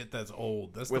good shit that's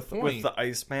old. That's With the point. with the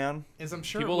Iceman, is I'm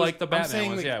sure People it was, like the I'm Batman saying,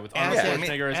 ones, like, yeah, with at Arnold that-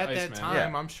 Schwarzenegger as at that Iceman. time,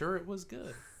 Yeah. I'm sure it was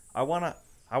good. I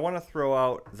wanna throw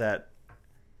out that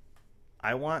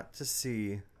I want to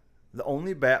see the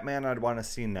only Batman I'd want to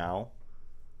see now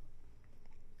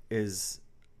is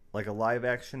like a live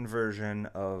action version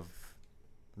of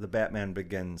the Batman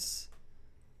Begins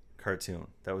cartoon.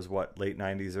 That was what, late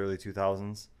 90s, early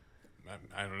 2000s?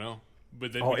 I don't know.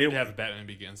 But then Oh, we did it- have Batman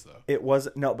Begins though. It was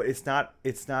no, but it's not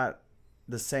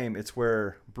the same. It's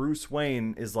where Bruce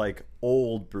Wayne is like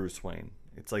old Bruce Wayne.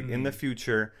 It's like in the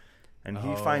future, and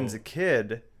he finds a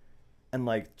kid and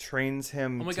like trains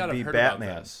him Oh my to god, be I've heard Batman.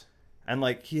 about this. And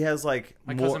like he has like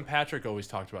My more, cousin Patrick always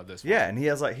talked about this. yeah, and he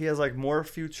has like more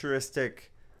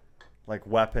futuristic like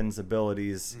weapons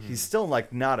abilities. He's still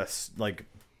like not like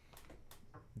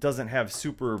doesn't have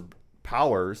super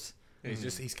powers.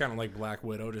 He's kind of like Black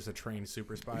Widow, just a trained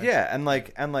super spy. Yeah, and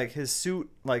like his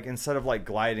suit, like instead of like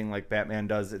gliding like Batman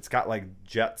does, it's got like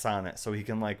jets on it, so he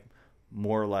can like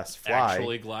more or less fly.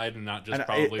 Actually glide and not just And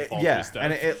probably fall yeah, through stuff.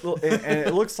 and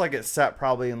it looks like it's set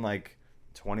probably in like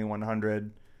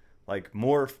 2100, like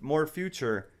more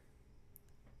future.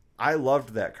 I loved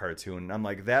that cartoon. I'm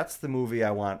like, that's the movie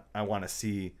I want to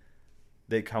see.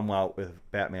 They come out with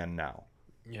Batman now.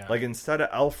 yeah. Like instead of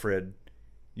Alfred,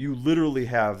 you literally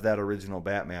have that original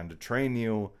Batman to train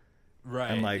you.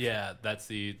 right. and, like- yeah, that's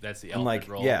the Alfred And like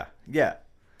role. yeah,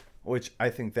 which I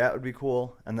think that would be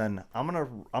cool. And then I'm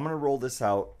gonna roll this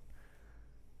out.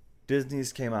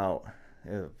 Disney's came out,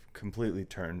 completely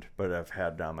turned, but I've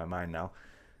had it on my mind now.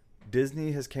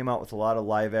 Disney has came out with a lot of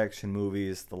live action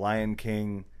movies. The Lion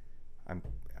King,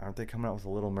 aren't they coming out with a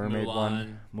Little Mermaid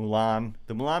one? Mulan.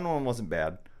 The Mulan one wasn't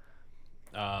bad.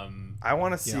 I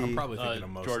want to see. Yeah, I'm probably thinking of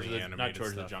mostly George of the, animated not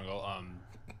George stuff. of the Jungle.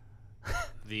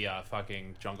 The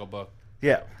fucking Jungle Book.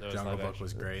 yeah, That was Jungle live Book action.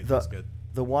 was great. The- That's good.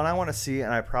 the one I want to see,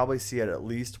 and I probably see it at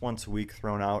least once a week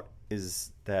thrown out,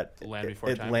 is that Land Before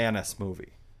Time? Atlantis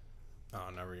movie. Oh,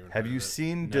 never even. Have heard you of it.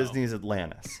 seen No. Disney's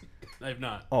Atlantis? I've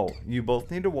not. Oh, you both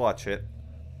need to watch it.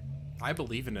 I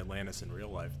believe in Atlantis in real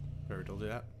life. Ever told you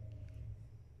that?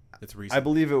 It's recent. I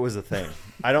believe it was a thing.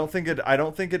 I don't think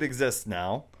it exists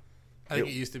now. I think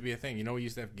it used to be a thing. You know, we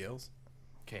used to have gills.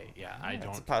 Okay, yeah, I don't.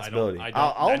 it's a possibility. I don't,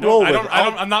 I'll I don't, roll I don't, with- I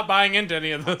don't, I'm not buying into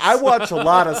any of this. I watch a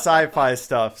lot of sci-fi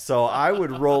stuff, so I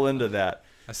would roll into that.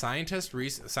 Scientists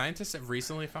have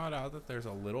recently found out that there's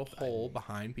a little hole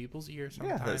behind people's ears Yeah,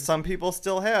 sometimes. that some people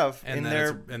still have in and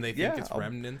their they think yeah, it's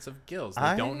remnants of gills. They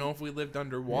I- don't know if we lived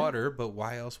underwater, but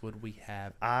why else would we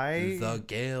have I- the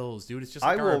gills, dude? It's just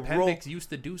I like our will appendix used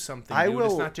to do something. I Dude.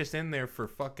 It's will- not just in there for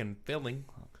fucking filling.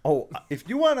 Oh, if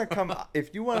you want to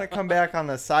come back on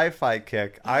the sci-fi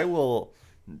kick, I will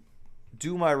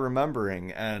do my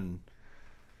remembering and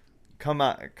come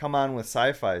on with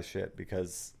sci-fi shit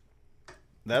because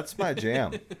that's my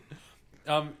jam.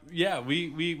 Yeah,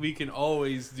 we can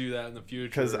always do that in the future.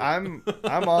 Because I'm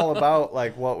all about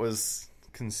like what was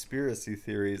conspiracy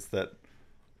theories that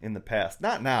in the past,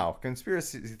 not now.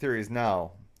 Conspiracy theories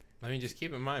now. I mean, just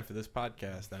keep in mind for this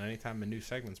podcast that anytime a new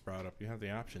segment's brought up, you have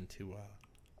the option to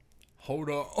hold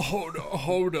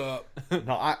up.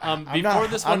 No, I'm before not.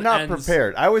 this I'm one not ends-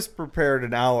 prepared. I was prepared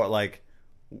an hour. Like,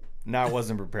 now I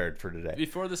wasn't prepared for today.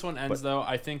 Before this one ends, though,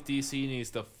 I think DC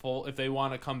needs to if they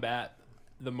want to combat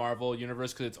the Marvel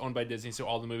universe, because it's owned by Disney, so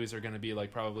all the movies are going to be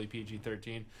like probably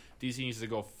PG-13. DC needs to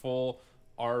go full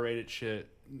R-rated shit,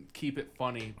 keep it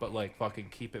funny, but like fucking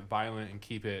keep it violent and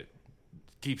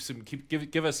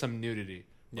give us some nudity.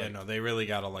 Yeah, Like, no, they really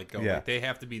gotta like go. Yeah. Like, they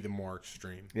have to be the more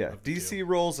extreme. Yeah, of the DC two.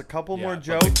 rolls a couple Yeah, more but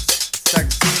jokes,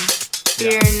 sex scenes.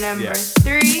 Fear number Yeah.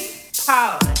 3,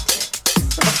 politics.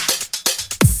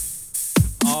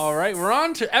 All right, we're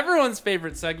on to everyone's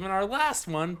favorite segment, our last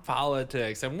one,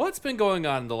 politics. And what's been going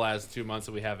on in the last 2 months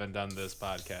that we haven't done this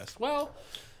podcast? Well,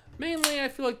 mainly I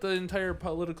feel like the entire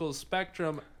political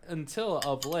spectrum until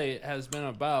of late has been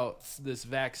about this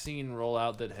vaccine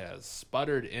rollout that has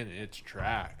sputtered in its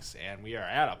tracks. And we are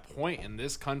at a point in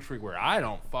this country where I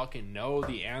don't fucking know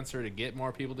the answer to get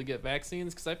more people to get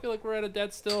vaccines, because I feel like we're at a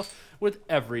dead still with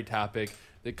every topic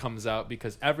that comes out,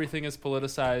 because everything is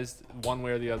politicized one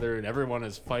way or the other, and everyone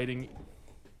is fighting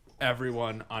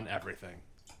everyone on everything.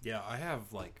 Yeah, I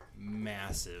have like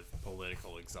massive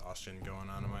political exhaustion going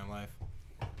on in my life.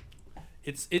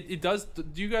 It does.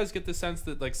 Do you guys get the sense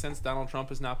that like since Donald Trump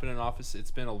has not been in office, it's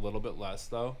been a little bit less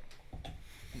though?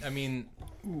 I mean,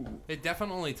 it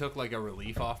definitely took like a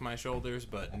relief off my shoulders,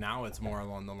 but now it's more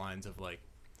along the lines of like,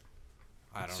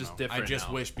 I don't just know. different I just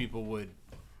now. wish people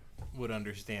would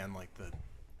understand like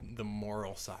the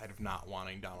moral side of not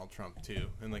wanting Donald Trump too.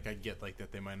 And like I get like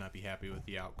that they might not be happy with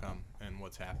the outcome and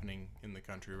what's happening in the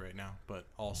country right now, but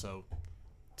also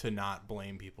to not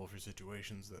blame people for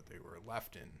situations that they were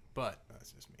left in. But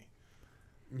that's just me.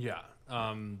 Yeah.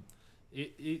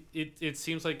 It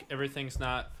seems like everything's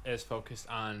not as focused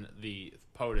on the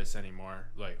POTUS anymore,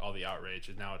 like all the outrage.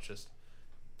 And now it's just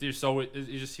it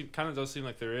just kind of does seem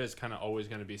like there is kind of always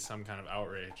going to be some kind of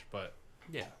outrage, but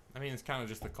Yeah. I mean, it's kind of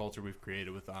just the culture we've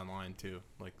created with online too.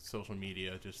 Like social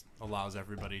media just allows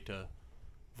everybody to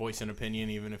voice an opinion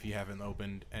even if you haven't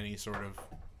opened any sort of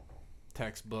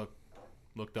textbook,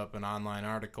 looked up an online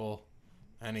article,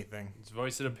 anything. it's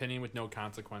voice an opinion with no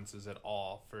consequences at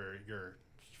all for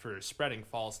spreading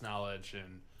false knowledge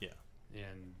Yeah.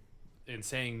 and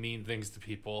saying mean things to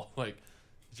people. Like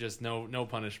just no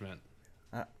punishment.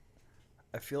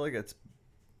 I feel like it's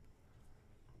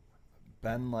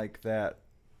been like that,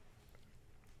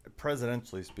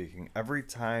 presidentially speaking, every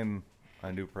time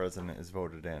a new president is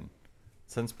voted in,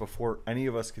 since before any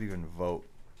of us could even vote,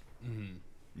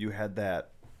 you had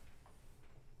that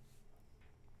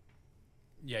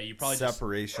Yeah, you probably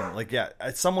separation. Like, yeah,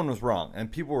 someone was wrong,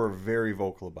 and people were very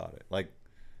vocal about it. Like,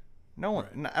 no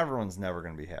one, everyone's never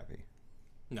going to be happy.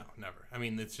 No, never. I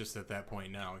mean, it's just at that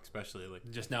point now, especially like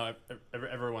just now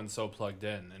everyone's so plugged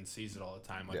in and sees it all the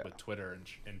time, like Yeah. with Twitter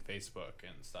and Facebook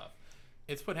and stuff.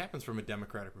 it's what happens from a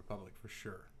democratic republic for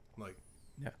sure. Like,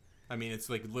 Yeah. I mean, it's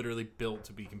like literally built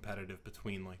to be competitive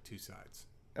between like two sides.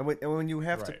 And when you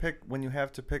have to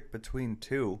Right. pick between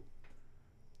two,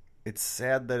 it's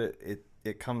sad that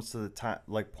it comes to the time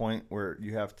point where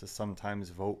you have to sometimes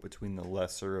vote between the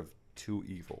lesser of two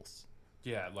evils.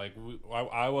 Yeah, like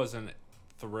I wasn't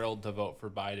thrilled to vote for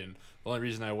Biden. The only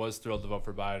reason I was thrilled to vote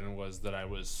for Biden was that I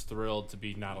was thrilled to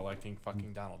be not electing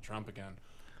fucking Donald Trump again.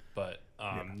 But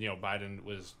Biden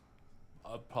was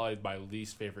probably my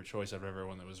least favorite choice of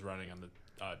everyone that was running on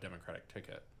the Democratic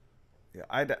ticket. Yeah,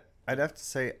 I'd have to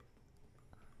say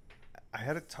I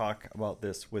had a talk about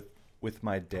this with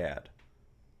my dad,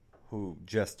 who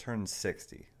just turned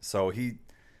 60. So he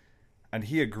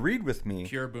agreed with me.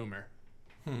 Pure boomer.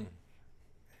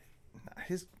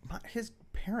 His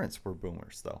parents were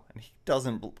boomers though, and he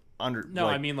doesn't No,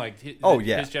 I mean like his, Oh,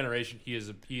 yeah. his generation. He is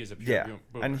a pure yeah,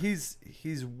 boomer. and he's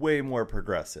way more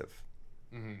progressive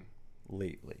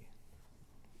lately.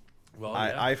 well,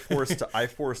 yeah. I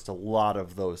forced a lot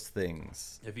of those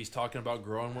things. If he's talking about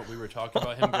growing what we were talking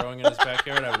about him growing in his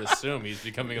backyard, I would assume he's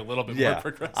becoming a little bit more Yeah,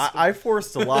 progressive. I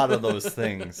forced a lot of those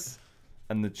things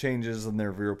and the changes in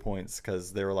their viewpoints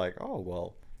because they were like, oh,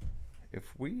 well,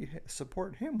 if we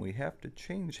support him, we have to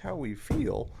change how we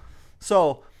feel.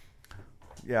 So,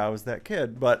 yeah, I was that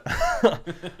kid. But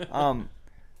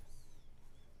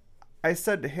I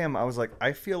said to him, I was like,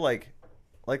 I feel like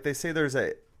they say there's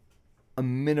a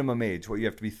minimum age, what you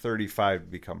have to be 35 to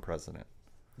become president.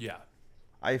 Yeah.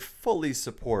 I fully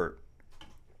support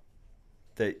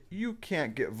that you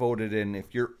can't get voted in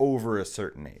if you're over a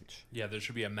certain age. Yeah, there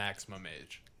should be a maximum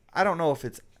age. I don't know if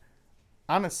it's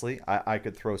honestly, I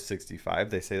could throw 65.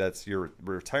 They say that's your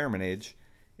retirement age.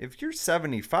 If you're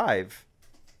 75,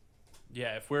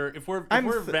 Yeah, if we're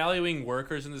I'm valuing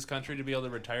workers in this country to be able to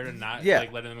retire and not Yeah.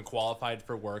 like letting them qualified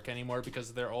for work anymore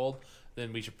because they're old,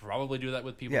 then we should probably do that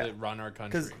with people Yeah. that run our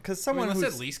country. because I someone mean, let's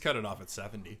who's at least cut it off at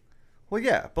 70. well,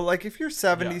 yeah, but like if you're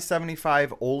 70, Yeah.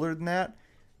 75 older than that,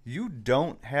 you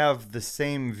don't have the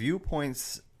same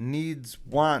viewpoints, needs,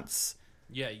 wants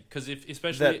Yeah, because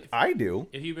especially that I do.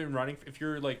 if you've been running, if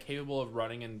you're like capable of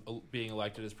running and being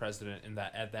elected as president in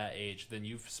that at that age, then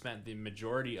you've spent the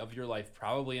majority of your life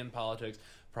probably in politics,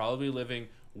 probably living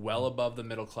well above the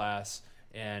middle class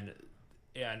and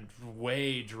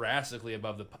way drastically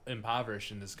above the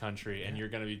impoverished in this country, and you're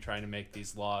going to be trying to make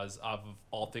these laws off of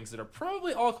all things that are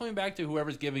probably all coming back to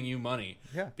whoever's giving you money.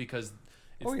 Yeah. Because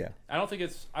it's, Oh, yeah. I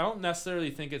don't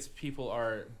necessarily think it's people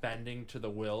are bending to the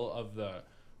will of the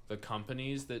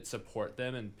companies that support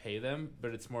them and pay them,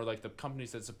 but it's more like the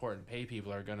companies that support and pay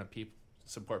people are going to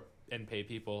support and pay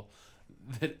people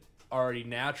that already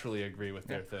naturally agree with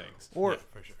their things. Or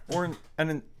For sure.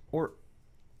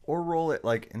 or roll it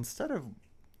like instead of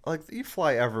like you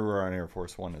fly everywhere on Air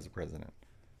Force One as a president.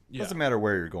 Yeah. Doesn't matter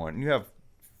where you're going. You have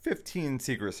 15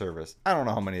 Secret Service. I don't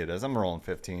know how many it is. I'm rolling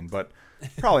 15, but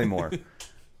probably more.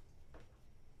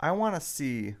 I want to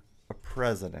see a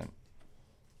president,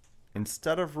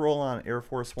 instead of roll on Air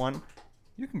Force One,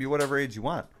 you can be whatever age you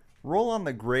want. Roll on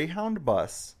the Greyhound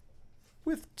bus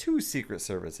with 2 Secret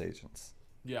Service agents,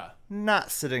 Yeah.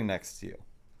 not sitting next to you.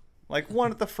 Like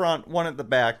one at the front, one at the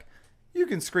back. You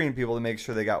can screen people to make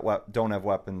sure they don't have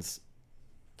weapons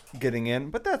getting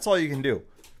in, but that's all you can do.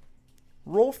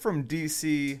 Roll from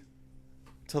DC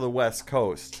to the West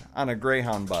Coast on a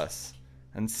Greyhound bus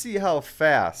and see how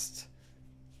fast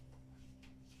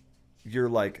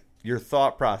your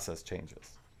thought process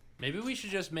changes. Maybe we should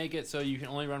just make it so you can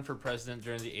only run for president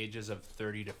during the ages of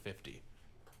 30 to 50.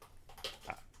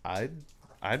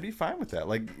 I'd be fine with that.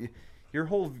 Like your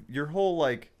whole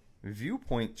like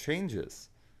viewpoint changes.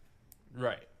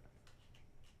 Right.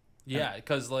 Yeah,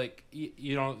 because like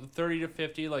you know, 30 to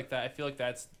 50, like that. I feel like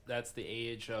that's the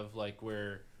age of like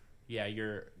where, yeah,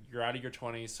 you're out of your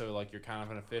 20s, so like you're kind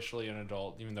of officially an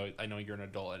adult. Even though I know you're an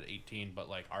adult at 18, but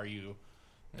like, are you?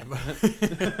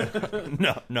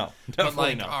 No, But definitely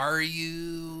like, no. are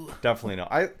you? Definitely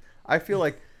no. I feel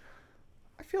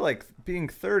like being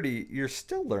 30, you're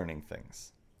still learning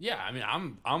things. Yeah, I mean,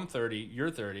 I'm 30. You're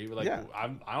 30. Like, Yeah.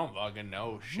 I don't fucking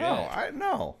know shit.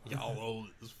 No. Y'all old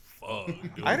as fuck.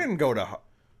 Dude. I didn't go to. I'm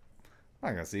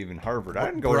not gonna say even Harvard. I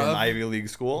didn't go to an Bruv. Ivy League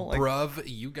school. Like, Bruv,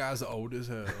 you guys are old as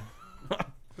hell.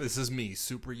 This is me,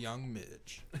 super young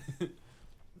Mitch.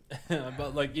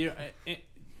 But like it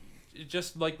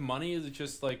just like money is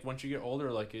just like once you get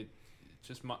older, like it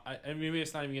just I mean, maybe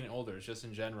it's not even getting older. It's just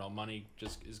in general, money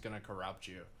just is gonna corrupt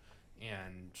you,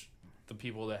 and the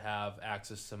people that have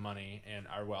access to money and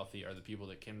are wealthy are the people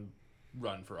that can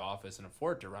run for office and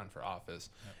afford to run for office,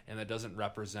 and that doesn't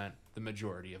represent the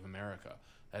majority of America.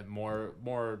 That more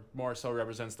so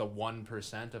represents the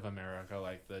 1% of America,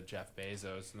 like the Jeff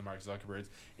Bezos and the Mark Zuckerbergs,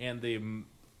 and the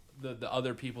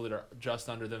other people that are just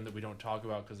under them that we don't talk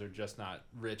about because they're just not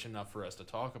rich enough for us to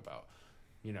talk about.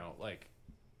 You know, like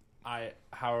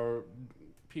how are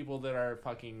people that are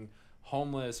fucking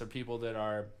homeless or people that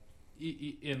are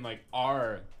in like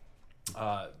our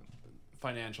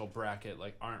financial bracket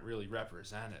like aren't really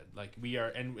represented. Like we are,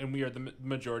 and we are the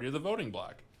majority of the voting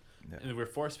bloc. Yeah. And we're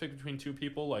forced to pick between two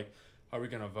people. Like, are we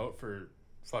gonna vote for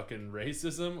fucking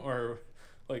racism, or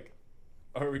like,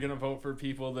 are we gonna vote for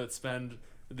people that spend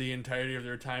the entirety of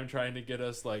their time trying to get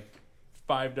us like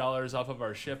 $5 off of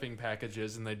our shipping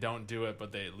packages, and they don't do it,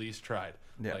 but they at least tried.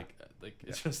 Yeah. Like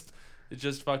it's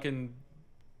just fucking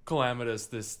calamitous.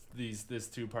 This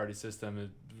two-party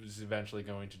system is eventually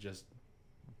going to just.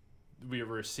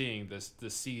 We're seeing the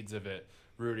seeds of it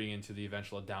rooting into the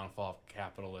eventual downfall of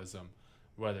capitalism.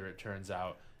 Whether it turns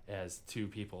out as two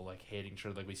people like hating each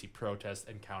other, like we see protest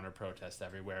and counter protest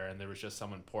everywhere, and there was just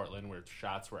some in Portland where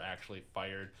shots were actually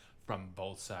fired from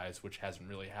both sides, which hasn't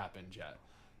really happened yet.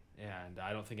 And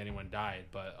I don't think anyone died,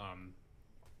 but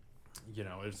you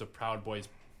know, it was a Proud Boys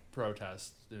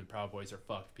protest, and Proud Boys are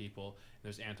fucked people. And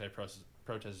there's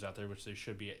anti-protesters out there, which they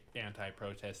should be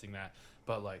anti-protesting that,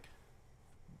 but like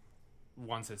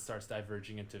once it starts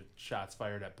diverging into shots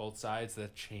fired at both sides,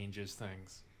 that changes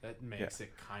things. That makes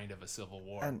it kind of a civil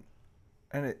war. And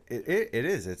it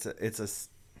is. It's a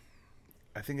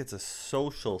I think it's a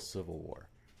social civil war.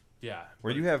 Yeah.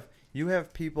 Where you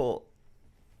have people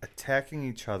attacking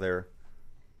each other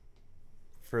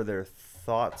for their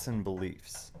thoughts and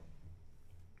beliefs.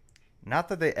 Not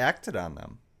that they acted on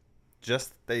them.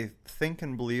 Just they think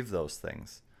and believe those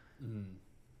things. Mm.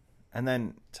 And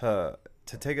then to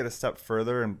take it a step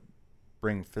further and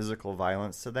bring physical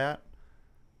violence to that.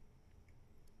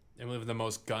 And we live in the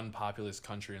most gun populous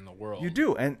country in the world. You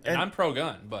do, and I'm pro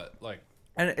gun, but like,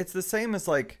 and it's the same as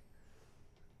like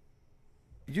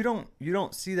you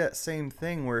don't see that same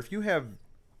thing where if you have,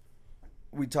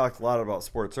 we talked a lot about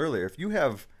sports earlier, if you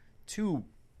have two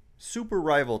super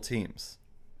rival teams,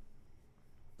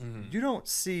 you don't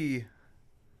see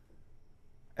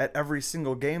at every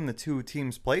single game the two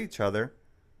teams play each other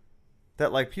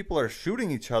that like people are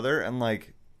shooting each other and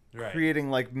like right. creating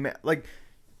like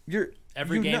you're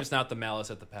Every you game know- is not the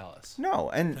Malice at the Palace. No,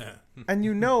 and and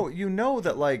you know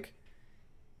that like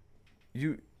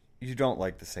you don't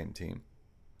like the same team,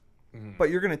 but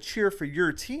you're gonna cheer for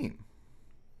your team.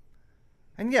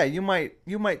 And yeah, you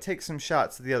might take some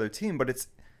shots at the other team, but it's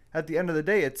at the end of the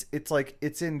day, it's like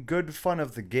it's in good fun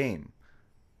of the game.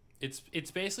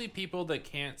 It's basically people that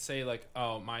can't say like,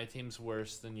 oh, my team's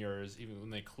worse than yours, even when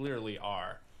they clearly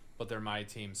are. But they're my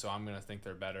team, so I'm gonna think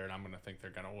they're better, and I'm gonna think they're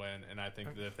gonna win, and I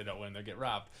think that if they don't win, they'll get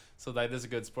robbed. So that is a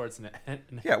good sports.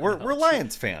 Yeah, we're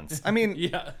Lions fans. I mean,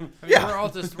 Yeah, I mean, Yeah. we're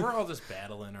all just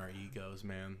battling our egos,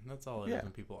 man. That's all it is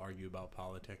when people argue about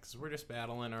politics. We're just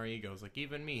battling our egos. Like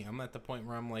even me, I'm at the point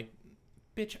where I'm like,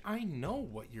 bitch, I know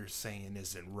what you're saying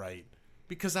isn't right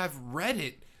because I've read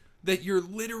it that you're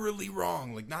literally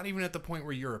wrong. Like, not even at the point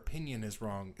where your opinion is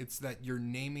wrong. It's that you're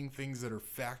naming things that are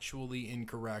factually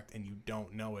incorrect and you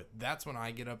don't know it. That's when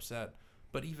I get upset.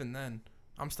 But even then,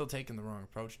 I'm still taking the wrong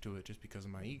approach to it just because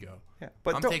of my ego. Yeah,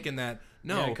 but I'm taking that.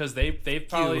 No, because they've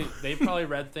probably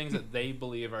read things that they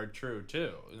believe are true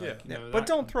too. Like, Yeah. But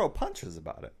don't throw punches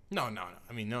about it. no.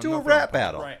 I mean, no. Do a nothing rap about-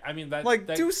 battle. right. I mean, that Like,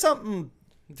 that, do something.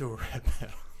 Do a rap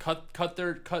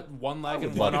battle. cut one leg would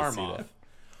and one love to arm see off.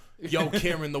 that. Yo,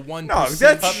 Cameron, the 1% No,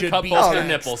 that's- should Cut be both their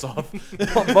taxed. nipples off.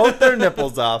 Both their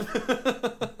nipples off.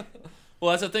 Well,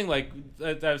 that's the thing. Like,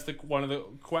 that's one of the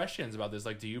questions about this.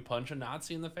 Like, do you punch a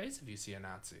Nazi in the face if you see a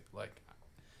Nazi? Like,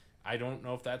 I don't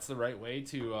know if that's the right way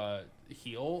to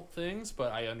heal things,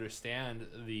 but I understand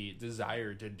the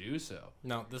desire to do so.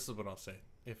 No, this is what I'll say.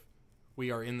 If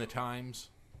we are in the times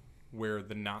where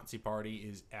the Nazi Party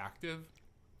is active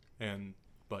and,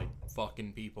 like,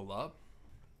 fucking people up,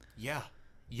 yeah,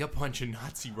 you punch a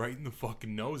Nazi right in the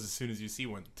fucking nose as soon as you see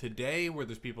one. Today, where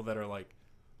there's people that are like,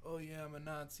 oh yeah, I'm a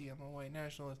Nazi, I'm a white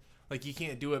nationalist. Like, you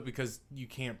can't do it because you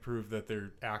can't prove that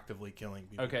they're actively killing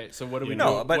people. Okay, so what do we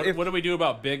No, do? but What do we do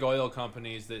about big oil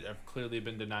companies that have clearly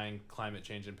been denying climate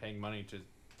change and paying money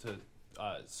to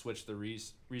switch the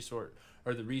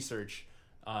research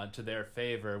to their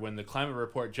favor when the climate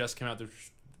report just came out,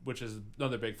 which is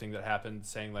another big thing that happened,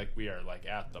 saying like we are like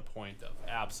at the point of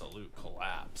absolute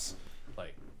collapse.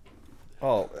 Like,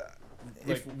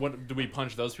 what do we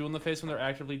punch those people in the face when they're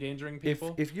actively endangering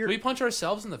people? if you're- do we punch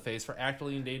ourselves in the face for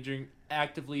actively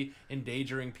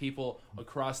endangering people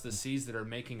across the seas that are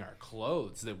making our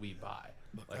clothes that we buy?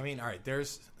 Like, I mean, all right,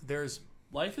 there's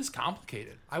life is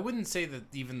complicated. I wouldn't say that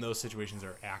even those situations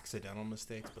are accidental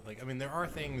mistakes, but, like, I mean, there are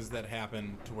things that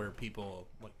happen to where people,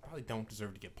 like, probably don't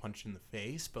deserve to get punched in the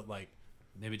face, but, like,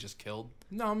 Maybe just killed.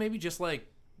 no, maybe just like,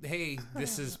 hey,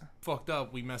 this is fucked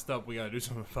up, we messed up, we gotta do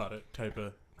something about it type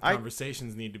of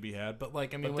conversations need to be had. But,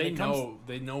 like, I mean, But when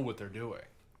they know what they're doing.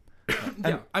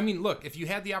 yeah, I mean, look, if you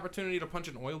had the opportunity to punch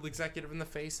an oil executive in the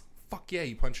face, fuck yeah,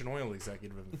 you punch an oil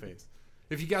executive in the face.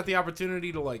 If you got the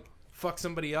opportunity to, like, fuck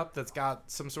somebody up that's got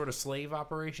some sort of slave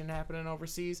operation happening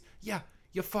overseas, yeah,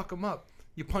 you fuck them up.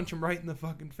 You punch them right in the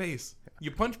fucking face. You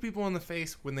punch people in the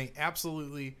face when they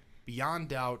absolutely, beyond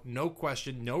doubt, no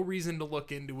question, no reason to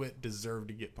look into it, deserve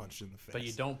to get punched in the face. But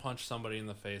you don't punch somebody in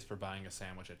the face for buying a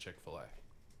sandwich at Chick-fil-A.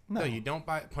 No, you don't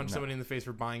punch somebody in the face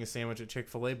for buying a sandwich at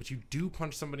Chick-fil-A, but you do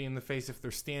punch somebody in the face if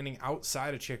they're standing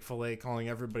outside of Chick-fil-A calling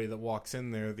everybody that walks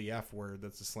in there the F word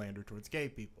that's a slander towards gay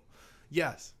people.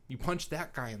 Yes, you punch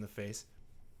that guy in the face,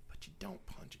 but you don't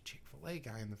punch a Chick-fil-A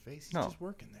guy in the face. He's No. just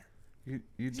working there. You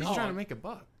He's don't trying to make a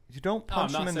buck. you don't No, I'm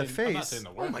punch not him in the saying- I'm not face. saying the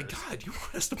Oh my workers. God, you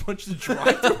want us to punch the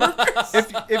drive-thru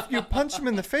workers? If you punch him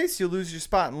in the face, you lose your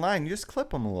spot in line. You just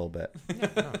clip him a little bit.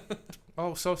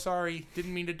 Oh, so sorry.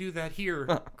 Didn't mean to do that. Here,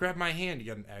 grab my hand. You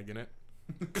got an egg in it.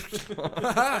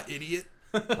 Idiot.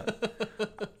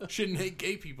 Shouldn't hate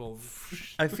gay people.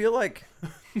 I feel like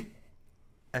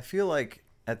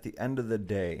at the end of the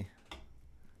day,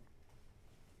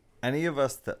 any of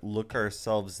us that look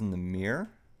ourselves in the mirror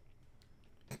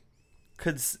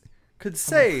could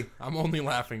say, I'm only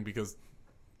laughing because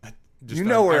just You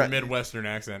know our where- Midwestern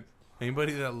accent.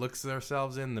 Anybody that looks at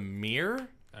ourselves in the mirror?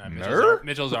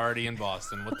 Mitchell's already in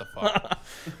Boston. What the fuck?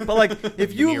 but like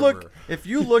if you Mirror.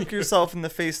 look yourself in the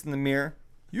face in the mirror,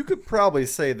 you could probably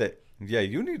say that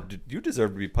you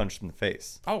deserve to be punched in the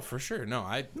face. Oh, for sure. No,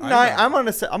 I'm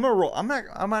gonna say I'm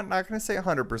not gonna say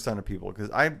 100% of people because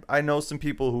I know some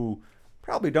people who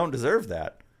probably don't deserve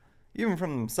that, even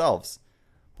from themselves.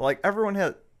 But like everyone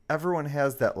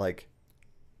has that like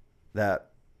that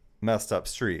messed up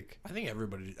streak. I think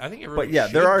everybody. But yeah,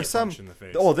 should there are get some. punched in the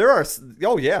face.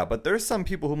 But there's some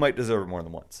people who might deserve it more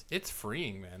than once. It's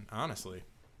freeing, man. Honestly,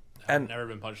 I've never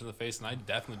been punched in the face, and I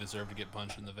definitely deserve to get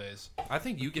punched in the face. I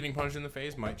think you getting punched in the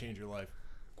face might change your life.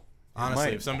 Honestly,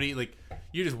 might. if somebody like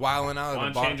you're just wilding out at a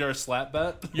Want to bar, change our slap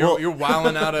bet? you're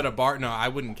wilding out at a bar. No, I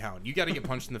wouldn't count. You got to get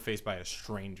punched in the face by a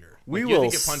stranger. We Like, you have to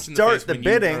will get punched in start face the when you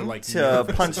are, bidding like, to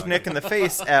nervous punch about Nick it. in the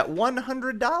face at If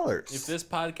 $100. this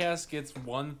podcast gets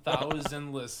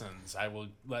 1,000 listens, I will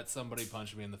let somebody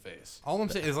punch me in the face. All I'm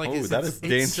saying is like Oh, it's, that it's, is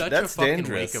it's such that's a fucking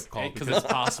dangerous. wake up call Because because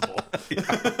it's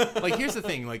possible. like here's the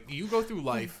thing, like you go through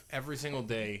life every single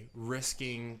day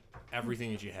risking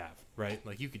everything that you have, right?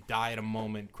 Like you could die at a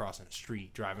moment crossing a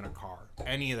street, driving a car,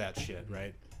 any of that shit,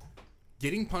 right?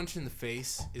 Getting punched in the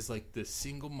face is like the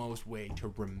single most way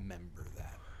to remember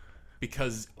that.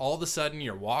 Because all of a sudden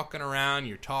you're walking around,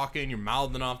 you're talking, you're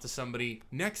mouthing off to somebody.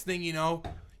 Next thing you know,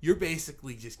 you're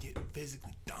basically just getting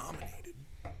physically dominated.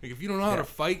 Like, if you don't know how to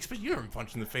fight, especially you never been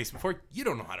punched in the face before, you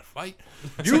don't know how to fight.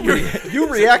 You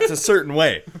react a certain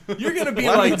way. You're gonna be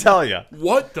Let me like, tell you.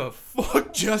 what the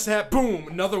fuck just happened? Boom,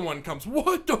 another one comes.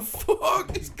 What the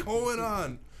fuck is going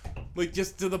on? Like,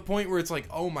 just to the point where it's like,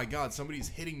 oh my god, somebody's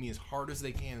hitting me as hard as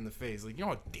they can in the face. Like, you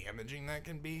know how damaging that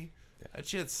can be? That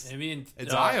shit's, I mean,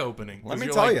 it's eye-opening. Let me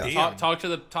 'Cause tell you're you. damn. talk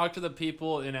to the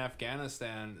people in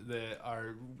Afghanistan that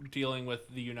are dealing with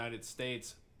the United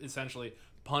States essentially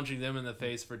punching them in the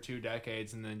face for 2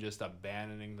 decades and then just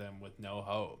abandoning them with no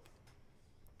hope.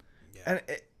 And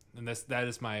And that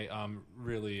is my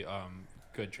really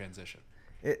good transition.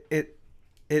 it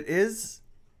is,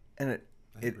 and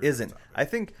it isn't. I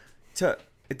think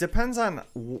it depends on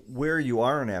where you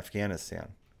are in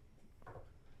Afghanistan.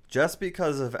 Just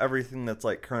because of everything that's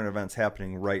like current events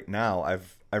happening right now,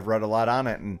 I've read a lot on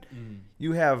it, and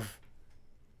you have,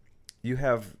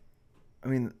 I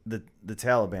mean, the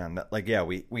Taliban. That, like, yeah,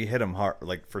 we hit them hard,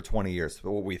 like, for 20 years.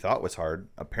 What we thought was hard,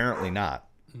 apparently not.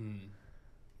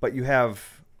 But you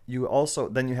have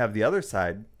the other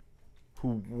side,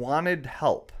 who wanted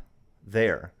help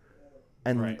there,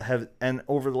 and Right. and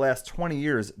over the last 20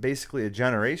 years, basically a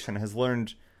generation has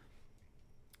learned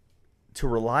to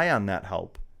rely on that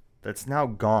help. That's now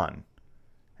gone.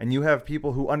 And you have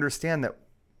people who understand that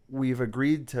we've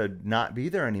agreed to not be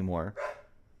there anymore.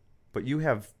 But you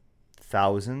have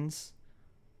thousands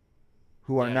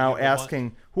who are Yeah, now you have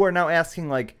asking,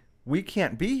 like, we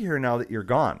can't be here now that you're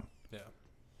gone. Yeah.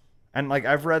 And, like,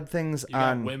 I've read things You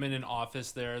got on women in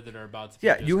office there that are about to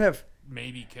be you have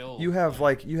maybe killed.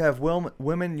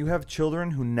 women, you have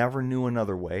children who never knew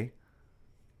another way.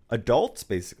 Adults,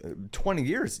 basically 20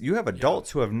 years. You have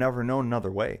adults who have never known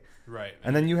another way. right.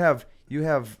 And then you have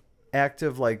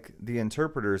active, like, the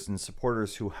interpreters and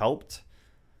supporters who helped,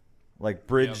 like,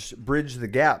 bridge the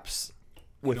gaps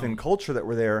within culture that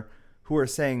were there, who are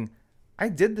saying, I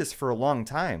did this for a long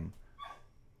time.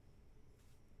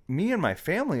 Me and my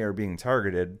family are being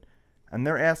targeted, and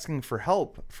they're asking for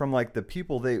help from, like, the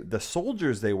people the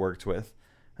soldiers they worked with,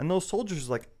 and those soldiers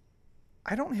are like,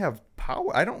 I don't have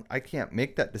power. I can't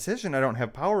make that decision. I don't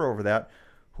have power over that.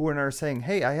 Who are now saying,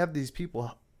 hey, I have these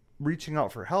people reaching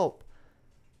out for help.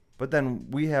 But then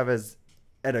we have, as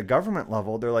at a government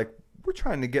level, they're like, we're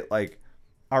trying to get, like,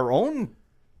 our own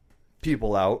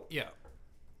people out. Yeah.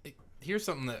 Here's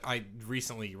something that I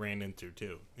recently ran into,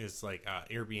 too. Is like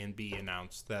Airbnb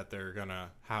announced that they're going to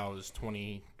house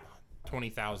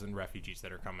 20,000 refugees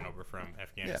that are coming over from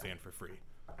Afghanistan for free.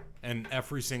 And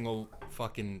every single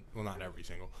fucking, well, not every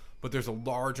single, but there's a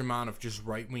large amount of just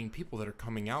right-wing people that are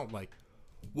coming out like,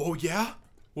 whoa, yeah?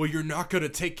 Well, you're not going to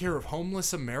take care of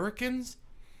homeless Americans?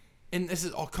 And this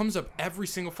all comes up every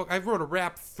single I wrote a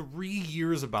rap 3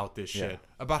 years about this shit.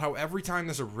 About how every time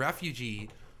there's a refugee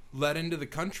let into the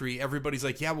country, everybody's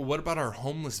like, yeah, well, what about our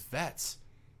homeless vets?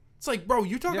 It's like, bro,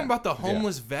 you're talking about the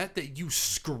homeless vet that you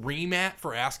scream at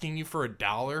for asking you for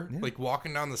 $1, like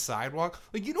walking down the sidewalk.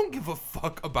 Like, you don't give a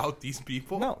fuck about these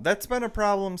people. No, that's been a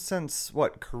problem since,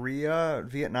 what, Korea,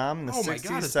 Vietnam in the 60s, Oh my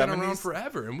god, it's 70s? been around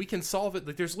forever, and we can solve it.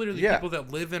 Like, there's literally people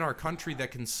that live in our country that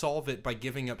can solve it by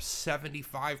giving up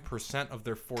 75% of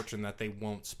their fortune that they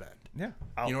won't spend. Yeah.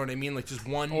 You know what I mean? Like, just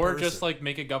one Or person. just, like,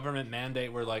 make a government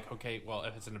mandate where, like, okay, well,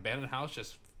 if it's an abandoned house,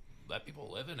 just let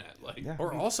people live in it. Like,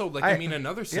 Or also, like, I mean,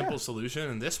 another simple solution,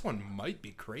 and this one might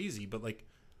be crazy, but, like,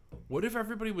 what if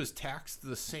everybody was taxed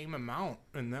the same amount,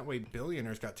 and that way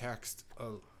billionaires got taxed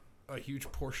a huge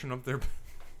portion of their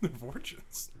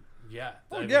fortunes? yeah.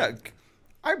 Oh, yeah.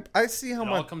 I see how It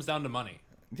all much. comes down to money.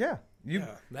 Yeah.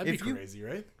 That'd be if you- crazy,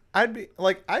 right? I'd be,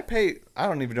 like, I pay, I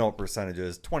don't even know what percentage it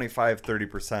is, 25,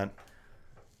 30%.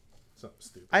 Something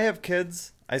stupid. I have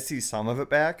kids. I see some of it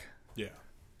back, Yeah.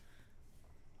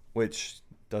 which,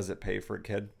 does it pay for a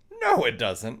kid? No, it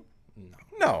doesn't.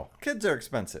 No. Kids are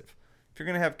expensive. If you're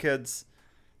going to have kids,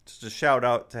 just a shout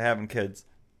out to having kids.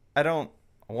 I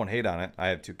won't hate on it. I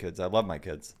have 2 kids. I love my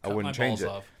kids. I Cut wouldn't my change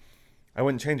balls it. off. I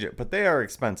wouldn't change it, but they are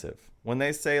expensive. When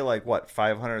they say, like, what,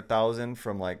 500,000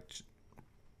 from, like,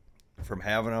 from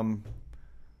having them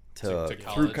To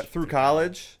college. through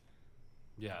college.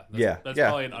 Yeah. That's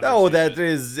probably an No, that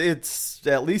understatement. it's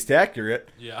at least accurate.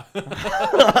 Yeah.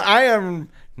 I am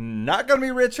not going to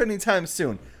be rich anytime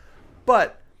soon.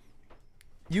 But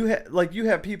you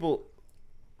have people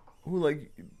who,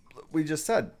 like we just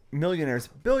said, millionaires,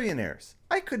 billionaires.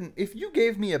 I couldn't, if you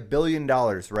gave me $1 billion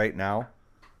right now,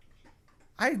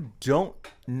 I don't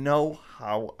know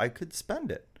how I could spend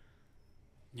it.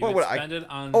 You What would would spend it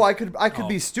on. I could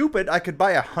be stupid. I could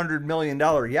buy $100 million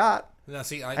yacht Now,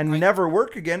 see, and never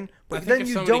work again. But I think then if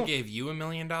you somebody don't. gave you $1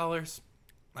 million,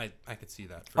 I could see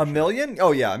that. For A sure. million?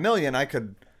 Oh yeah, $1 million. I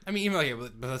could. I mean, even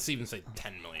like, but let's even say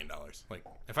 $10 million. Like,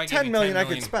 if I gave $10 you million 10 I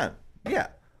million, could spend. Yeah.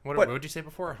 What But would you say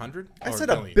before? 100? I Or said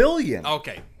 $1 billion.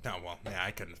 Okay. No, well, yeah,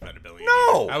 I couldn't spend $1 billion.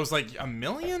 No! either. I was like, $1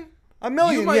 million? $1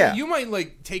 million, You might, yeah. You might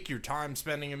like take your time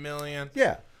spending $1 million.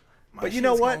 Yeah. My But you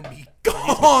know shit's what? gonna be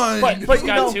gone. But He's you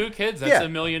got know, 2 kids. That's yeah.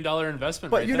 $1 million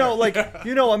investment. But right you there. know, like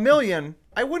 $1 million,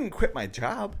 I wouldn't quit my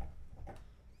job.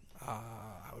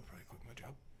 I would probably quit my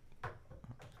job.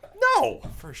 No.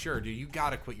 For sure, dude. You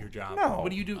gotta quit your job. No.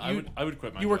 What do you do? I would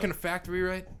quit my You work job. in a factory,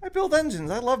 right? I build engines.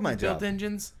 I love my job. Build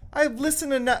engines. I listen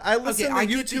to to I get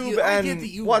that YouTube I get and that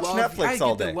you watch love, Netflix I get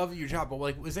all the day. love of your job, but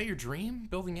like, is that your dream?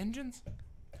 Building engines?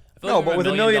 I feel No, like but with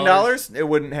 $1 million, it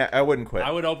wouldn't. I wouldn't quit.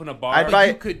 I would open a bar. I'd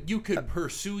buy- You could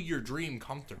pursue your dream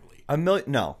comfortably. $1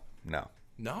 million. No.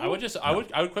 No, I would quit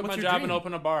What's my your job dream? and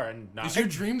open a bar and not. Is your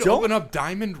dream to don't- open up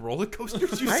diamond roller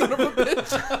coasters? You son of a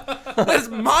bitch! That's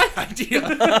my idea.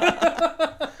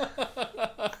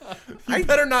 You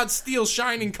better not steal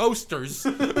shining coasters,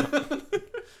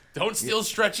 Don't steal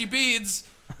stretchy beads.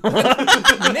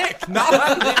 Nick. Not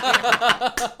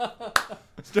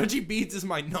Stretchy beads is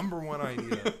my #1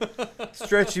 idea.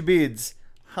 Stretchy beads.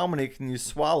 How many can you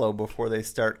swallow before they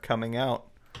start coming out?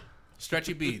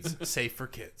 Stretchy beads, safe for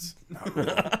kids.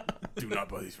 Do not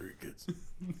buy these for your kids.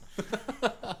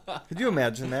 Could you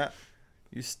imagine that?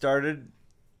 You started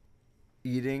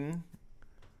eating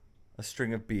a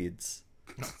string of beads.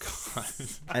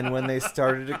 And when they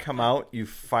started to come out, you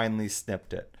finally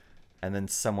snipped it. And then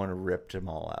someone ripped them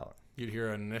all out. You'd hear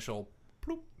an initial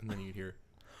bloop, and then you'd hear.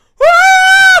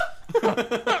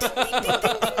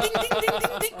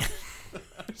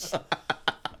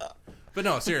 But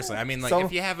no, seriously. I mean, like,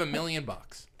 if you have $1 million,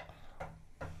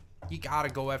 you gotta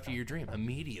go after your dream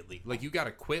immediately. Like, you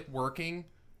gotta quit working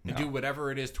and do whatever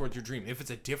it is towards your dream. If it's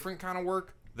a different kind of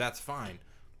work, that's fine.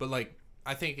 But like,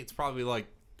 I think it's probably like,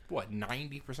 what,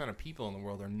 90% of people in the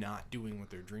world are not doing what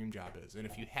their dream job is. And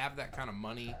if you have that kind of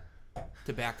money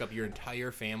to back up your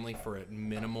entire family for a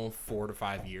minimal 4 to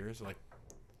 5 years, like,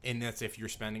 and that's if you're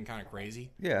spending kind of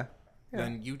crazy, Yeah.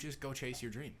 then you just go chase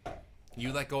your dream.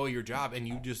 You let go of your job, and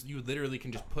you literally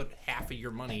can just put half of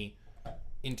your money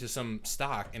into some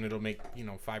stock, and it'll make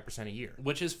 5% a year.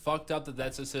 Which is fucked up that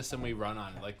that's a system we run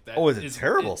on. Like that. Oh, it's a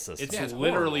terrible system. It's Yeah, it's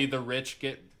literally the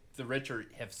richer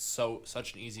have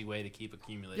such an easy way to keep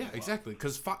accumulating. Yeah, wealth. exactly.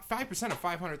 Because 5% of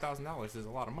 $500,000 is a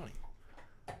lot of money.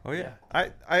 Oh yeah.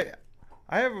 I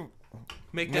have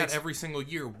Make that every single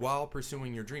year while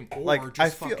pursuing your dream, or Like, just I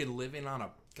feel- fucking living on a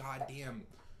goddamn.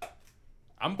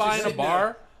 I'm buying a sitting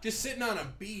bar. Just sitting on a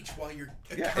beach while your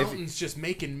Yeah, if- accountant's just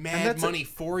making mad that's money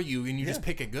for you, and you just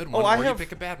pick a good Oh, one, I or have- you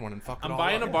pick a bad one and fuck it I'm all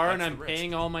buying up. a bar and That's I'm the risk.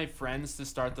 paying all my friends to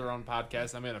start their own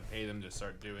podcast. I'm gonna pay them to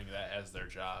start doing that as their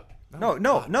job. No.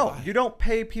 God, why? You don't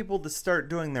pay people to start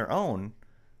doing their own.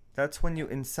 That's when you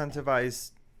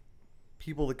incentivize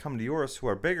people to come to yours who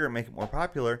are bigger and make it more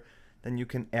popular. Then you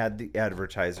can add the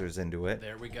advertisers into it.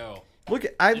 There we go. Look,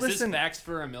 Is listen. this facts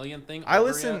for $1 million thing? I over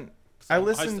listen. yet? I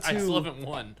listen I still to haven't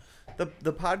won.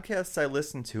 the podcasts I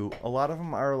listen to. A lot of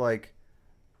them are like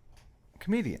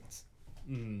comedians.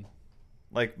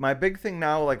 Like my big thing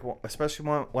now, like especially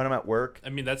when I'm at work. I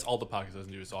mean, that's all the podcasts I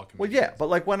listen to is all Well, comedians. yeah, but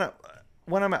like when I'm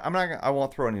not gonna, I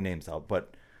won't throw any names out,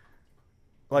 but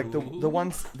like the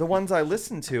ones I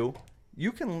listen to,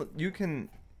 you can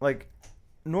like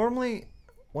normally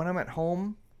when I'm at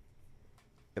home,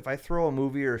 if I throw a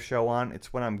movie or a show on,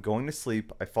 it's when I'm going to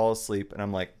sleep, I fall asleep, and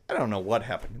I'm like, I don't know what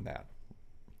happened in that.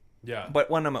 Yeah. But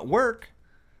when I'm at work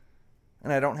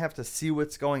and I don't have to see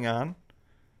what's going on,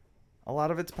 a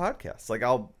lot of it's podcasts. Like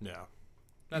Yeah,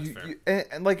 that's fair.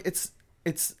 and like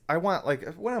it's I want,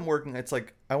 like, when I'm working, it's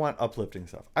like I want uplifting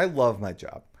stuff. I love my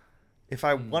job. If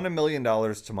I won $1 million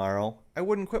tomorrow, I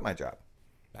wouldn't quit my job.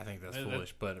 I think that's that-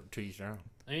 foolish, but to each their own.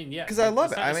 I mean, yeah. 'Cause I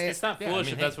love it's it. not- I mean, it's not yeah, I foolish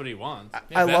mean, if hey, that's what he wants. I If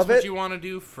that's love what it. you want to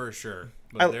do, for sure.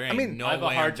 But there ain't I mean, no I have a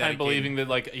way hard I'm time dedicating- believing that,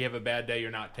 like, you have a bad day,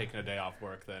 you're not taking a day off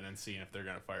work then and seeing if they're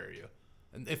gonna fire you.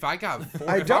 If I got,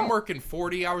 I if don't. I'm working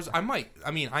 40 hours, I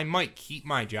might keep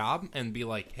my job and be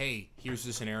like, hey, here's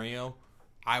the scenario.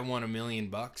 I want $1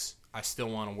 million. I still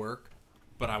want to work,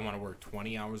 but I want to work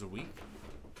 20 hours a week.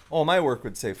 Oh, my work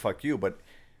would say fuck you, but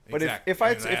Exactly. if I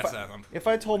I mean, that's- if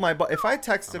I told if I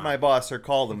texted my boss or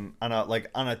called him on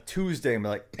a Tuesday and be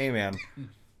like, hey man,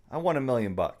 I want $1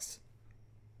 million.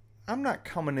 I'm not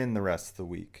coming in the rest of the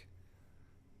week.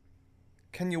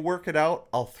 Can you work it out?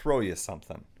 I'll throw you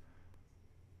something.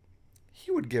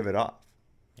 He would give it up.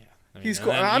 Yeah, I mean, He's and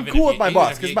cool. then I'm even cool if with my even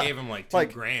boss, if 'cause you my- gave him like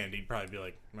like- $2,000, he'd probably be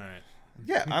like, all right.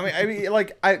 Yeah, I mean,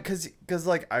 like because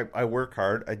like I work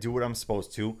hard. I do what I'm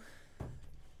supposed to.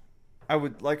 I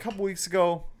would, like, a couple weeks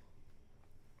ago,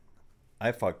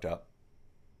 I fucked up.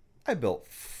 I built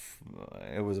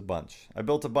It was a bunch. I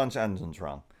built a bunch of engines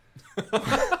wrong.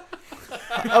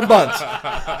 A bunch.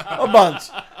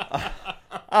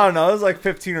 I don't know. It was like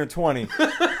 15 or 20.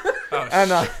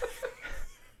 And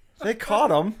they caught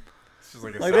them.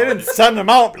 Like Like they didn't send them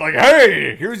out like,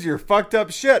 hey, here's your fucked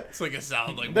up shit. It's like a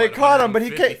sound like They caught him, but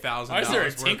he can't- Why is there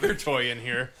a Tinker toy in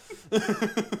here?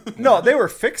 No, they were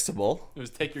fixable. It was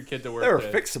take your kid to work. They were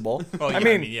day. fixable. Oh, yeah, I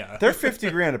mean, yeah. they're 50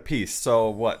 grand a piece. So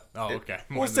what? Oh, okay.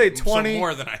 We'll say 20. So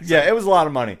more than I said. Yeah, it was a lot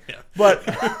of money. Yeah. But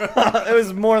it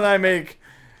was more than I make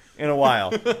in a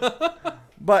while.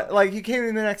 But like he came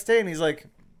in the next day and he's like,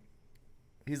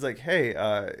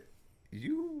 hey,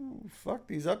 you fucked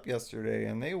these up yesterday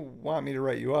and they want me to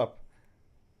write you up.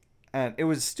 And it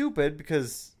was stupid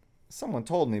because someone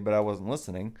told me, but I wasn't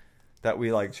listening, that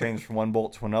we like changed from one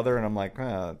bolt to another. And I'm like,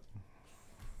 I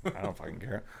don't fucking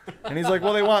care. And he's like,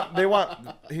 well, they want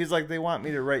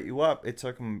me to write you up. It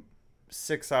took them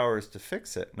 6 hours to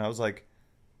fix it. And I was like,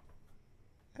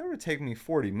 that would take me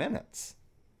 40 minutes.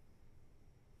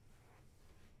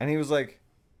 And he was like,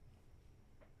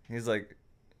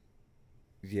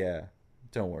 yeah,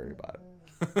 don't worry about it.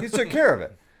 He took care of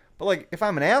it. But like, if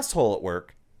I'm an asshole at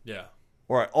work, Yeah.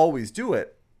 or I always do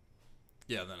it,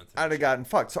 Yeah, then it's... I'd have gotten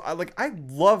fucked. So I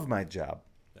love my job.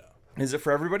 Yeah. Is it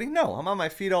for everybody? No. I'm on my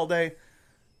feet all day.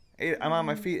 I'm on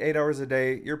my feet 8 hours a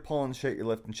day. You're pulling shit. You're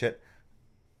lifting shit.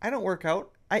 I don't work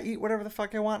out. I eat whatever the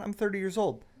fuck I want. I'm 30 years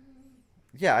old.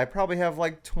 Yeah, I probably have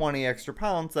like 20 extra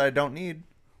pounds that I don't need.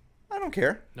 I don't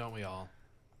care. Don't we all?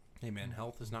 Hey, man,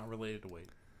 health is not related to weight.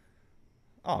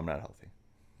 Oh, I'm not healthy.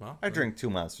 Well, I drink 2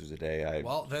 Monsters a day.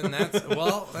 Well, then that's...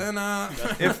 Well, then...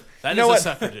 If That you know is a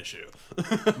what? separate issue.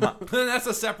 then that's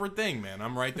a separate thing, man.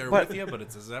 I'm right there But- with you, but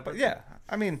it's a separate... Yeah,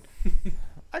 I mean,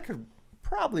 I could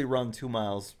probably run 2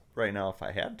 miles right now if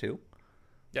I had to.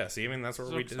 Yeah, see, I mean, that's where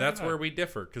So we it's that's not where we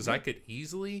differ, because I could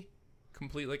easily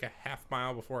complete like a half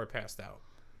mile before I passed out.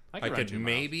 I run could 2 miles.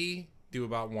 maybe do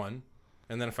about 1,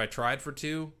 and then if I tried for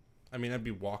 2, I mean, I'd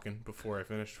be walking before I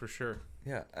finished for sure.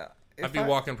 Yeah. I'd be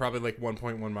walking probably like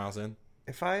 1.1 miles in.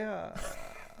 If I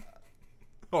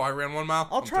Oh, I ran 1 mile.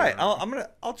 I'll try it. turning around.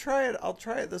 I'll try it. I'll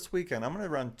try it this weekend. I'm gonna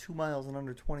run 2 miles in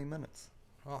under 20 minutes.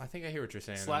 Well, I think I hear what you're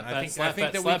saying. Slap I that, think, slap I think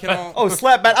that, that slap we can that. all. Oh,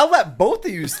 slap back! I'll let both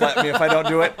of you slap me if I don't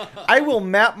do it. I will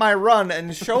map my run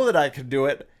and show that I can do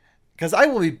it, because I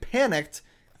will be panicked.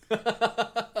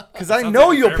 Because I sounds know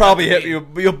like a you'll fair probably bet hit to me.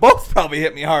 me. You'll both probably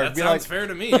hit me hard. That Be sounds like, fair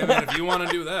to me. I mean, if you want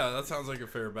to do that sounds like a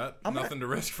fair bet. Nothing to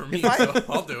risk for me, if I- so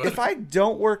I'll do it. if I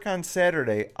don't work on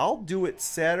Saturday, I'll do it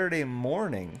Saturday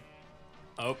morning.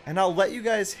 Oh, And I'll let you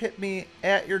guys hit me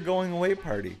at your going away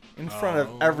party in front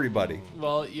of everybody.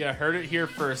 well, you heard it here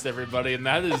first, everybody, and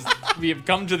that is we have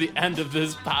come to the end of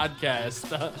this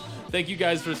podcast. Thank you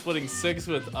guys for splitting 6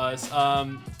 with us.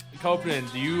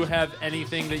 Copeland, do you have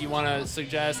anything that you want to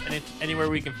suggest? Anywhere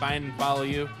we can find and follow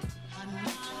you?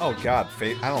 Oh God,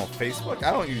 I don't know, Facebook.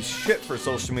 I don't use shit for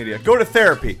social media. Go to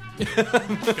therapy. Go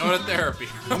to therapy.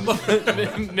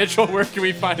 Mitchell, where can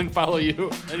we find and follow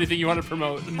you? Anything you want to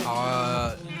promote?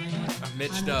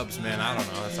 Mitch Dubs, man. I don't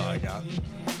know. That's all I got.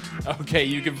 Okay,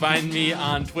 you can find me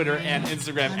on Twitter and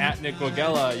Instagram at Nick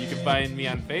Wagella. You can find me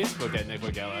on Facebook at Nick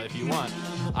Wagella if you want.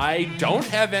 I don't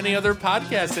have any other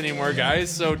podcasts anymore,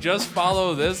 guys, so just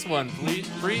follow this one. Please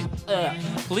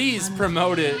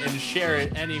promote it and share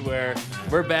it anywhere.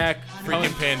 We're back.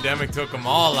 Freaking pandemic took them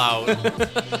all out.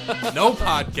 No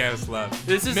podcast left.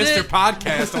 This is Mr. it.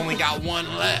 Podcast only got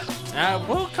 1 left.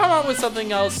 We'll come up with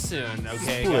something else soon,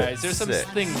 okay, Split guys? There's some 6.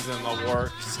 things in the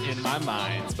works in my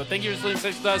mind. But thank you for splitting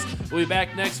 6 with us. We'll be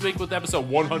back next week with episode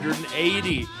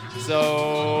 180.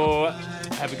 So,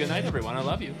 have a good night, everyone. I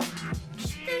love you.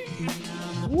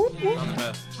 On the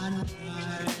best.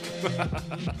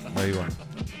 No, you won't.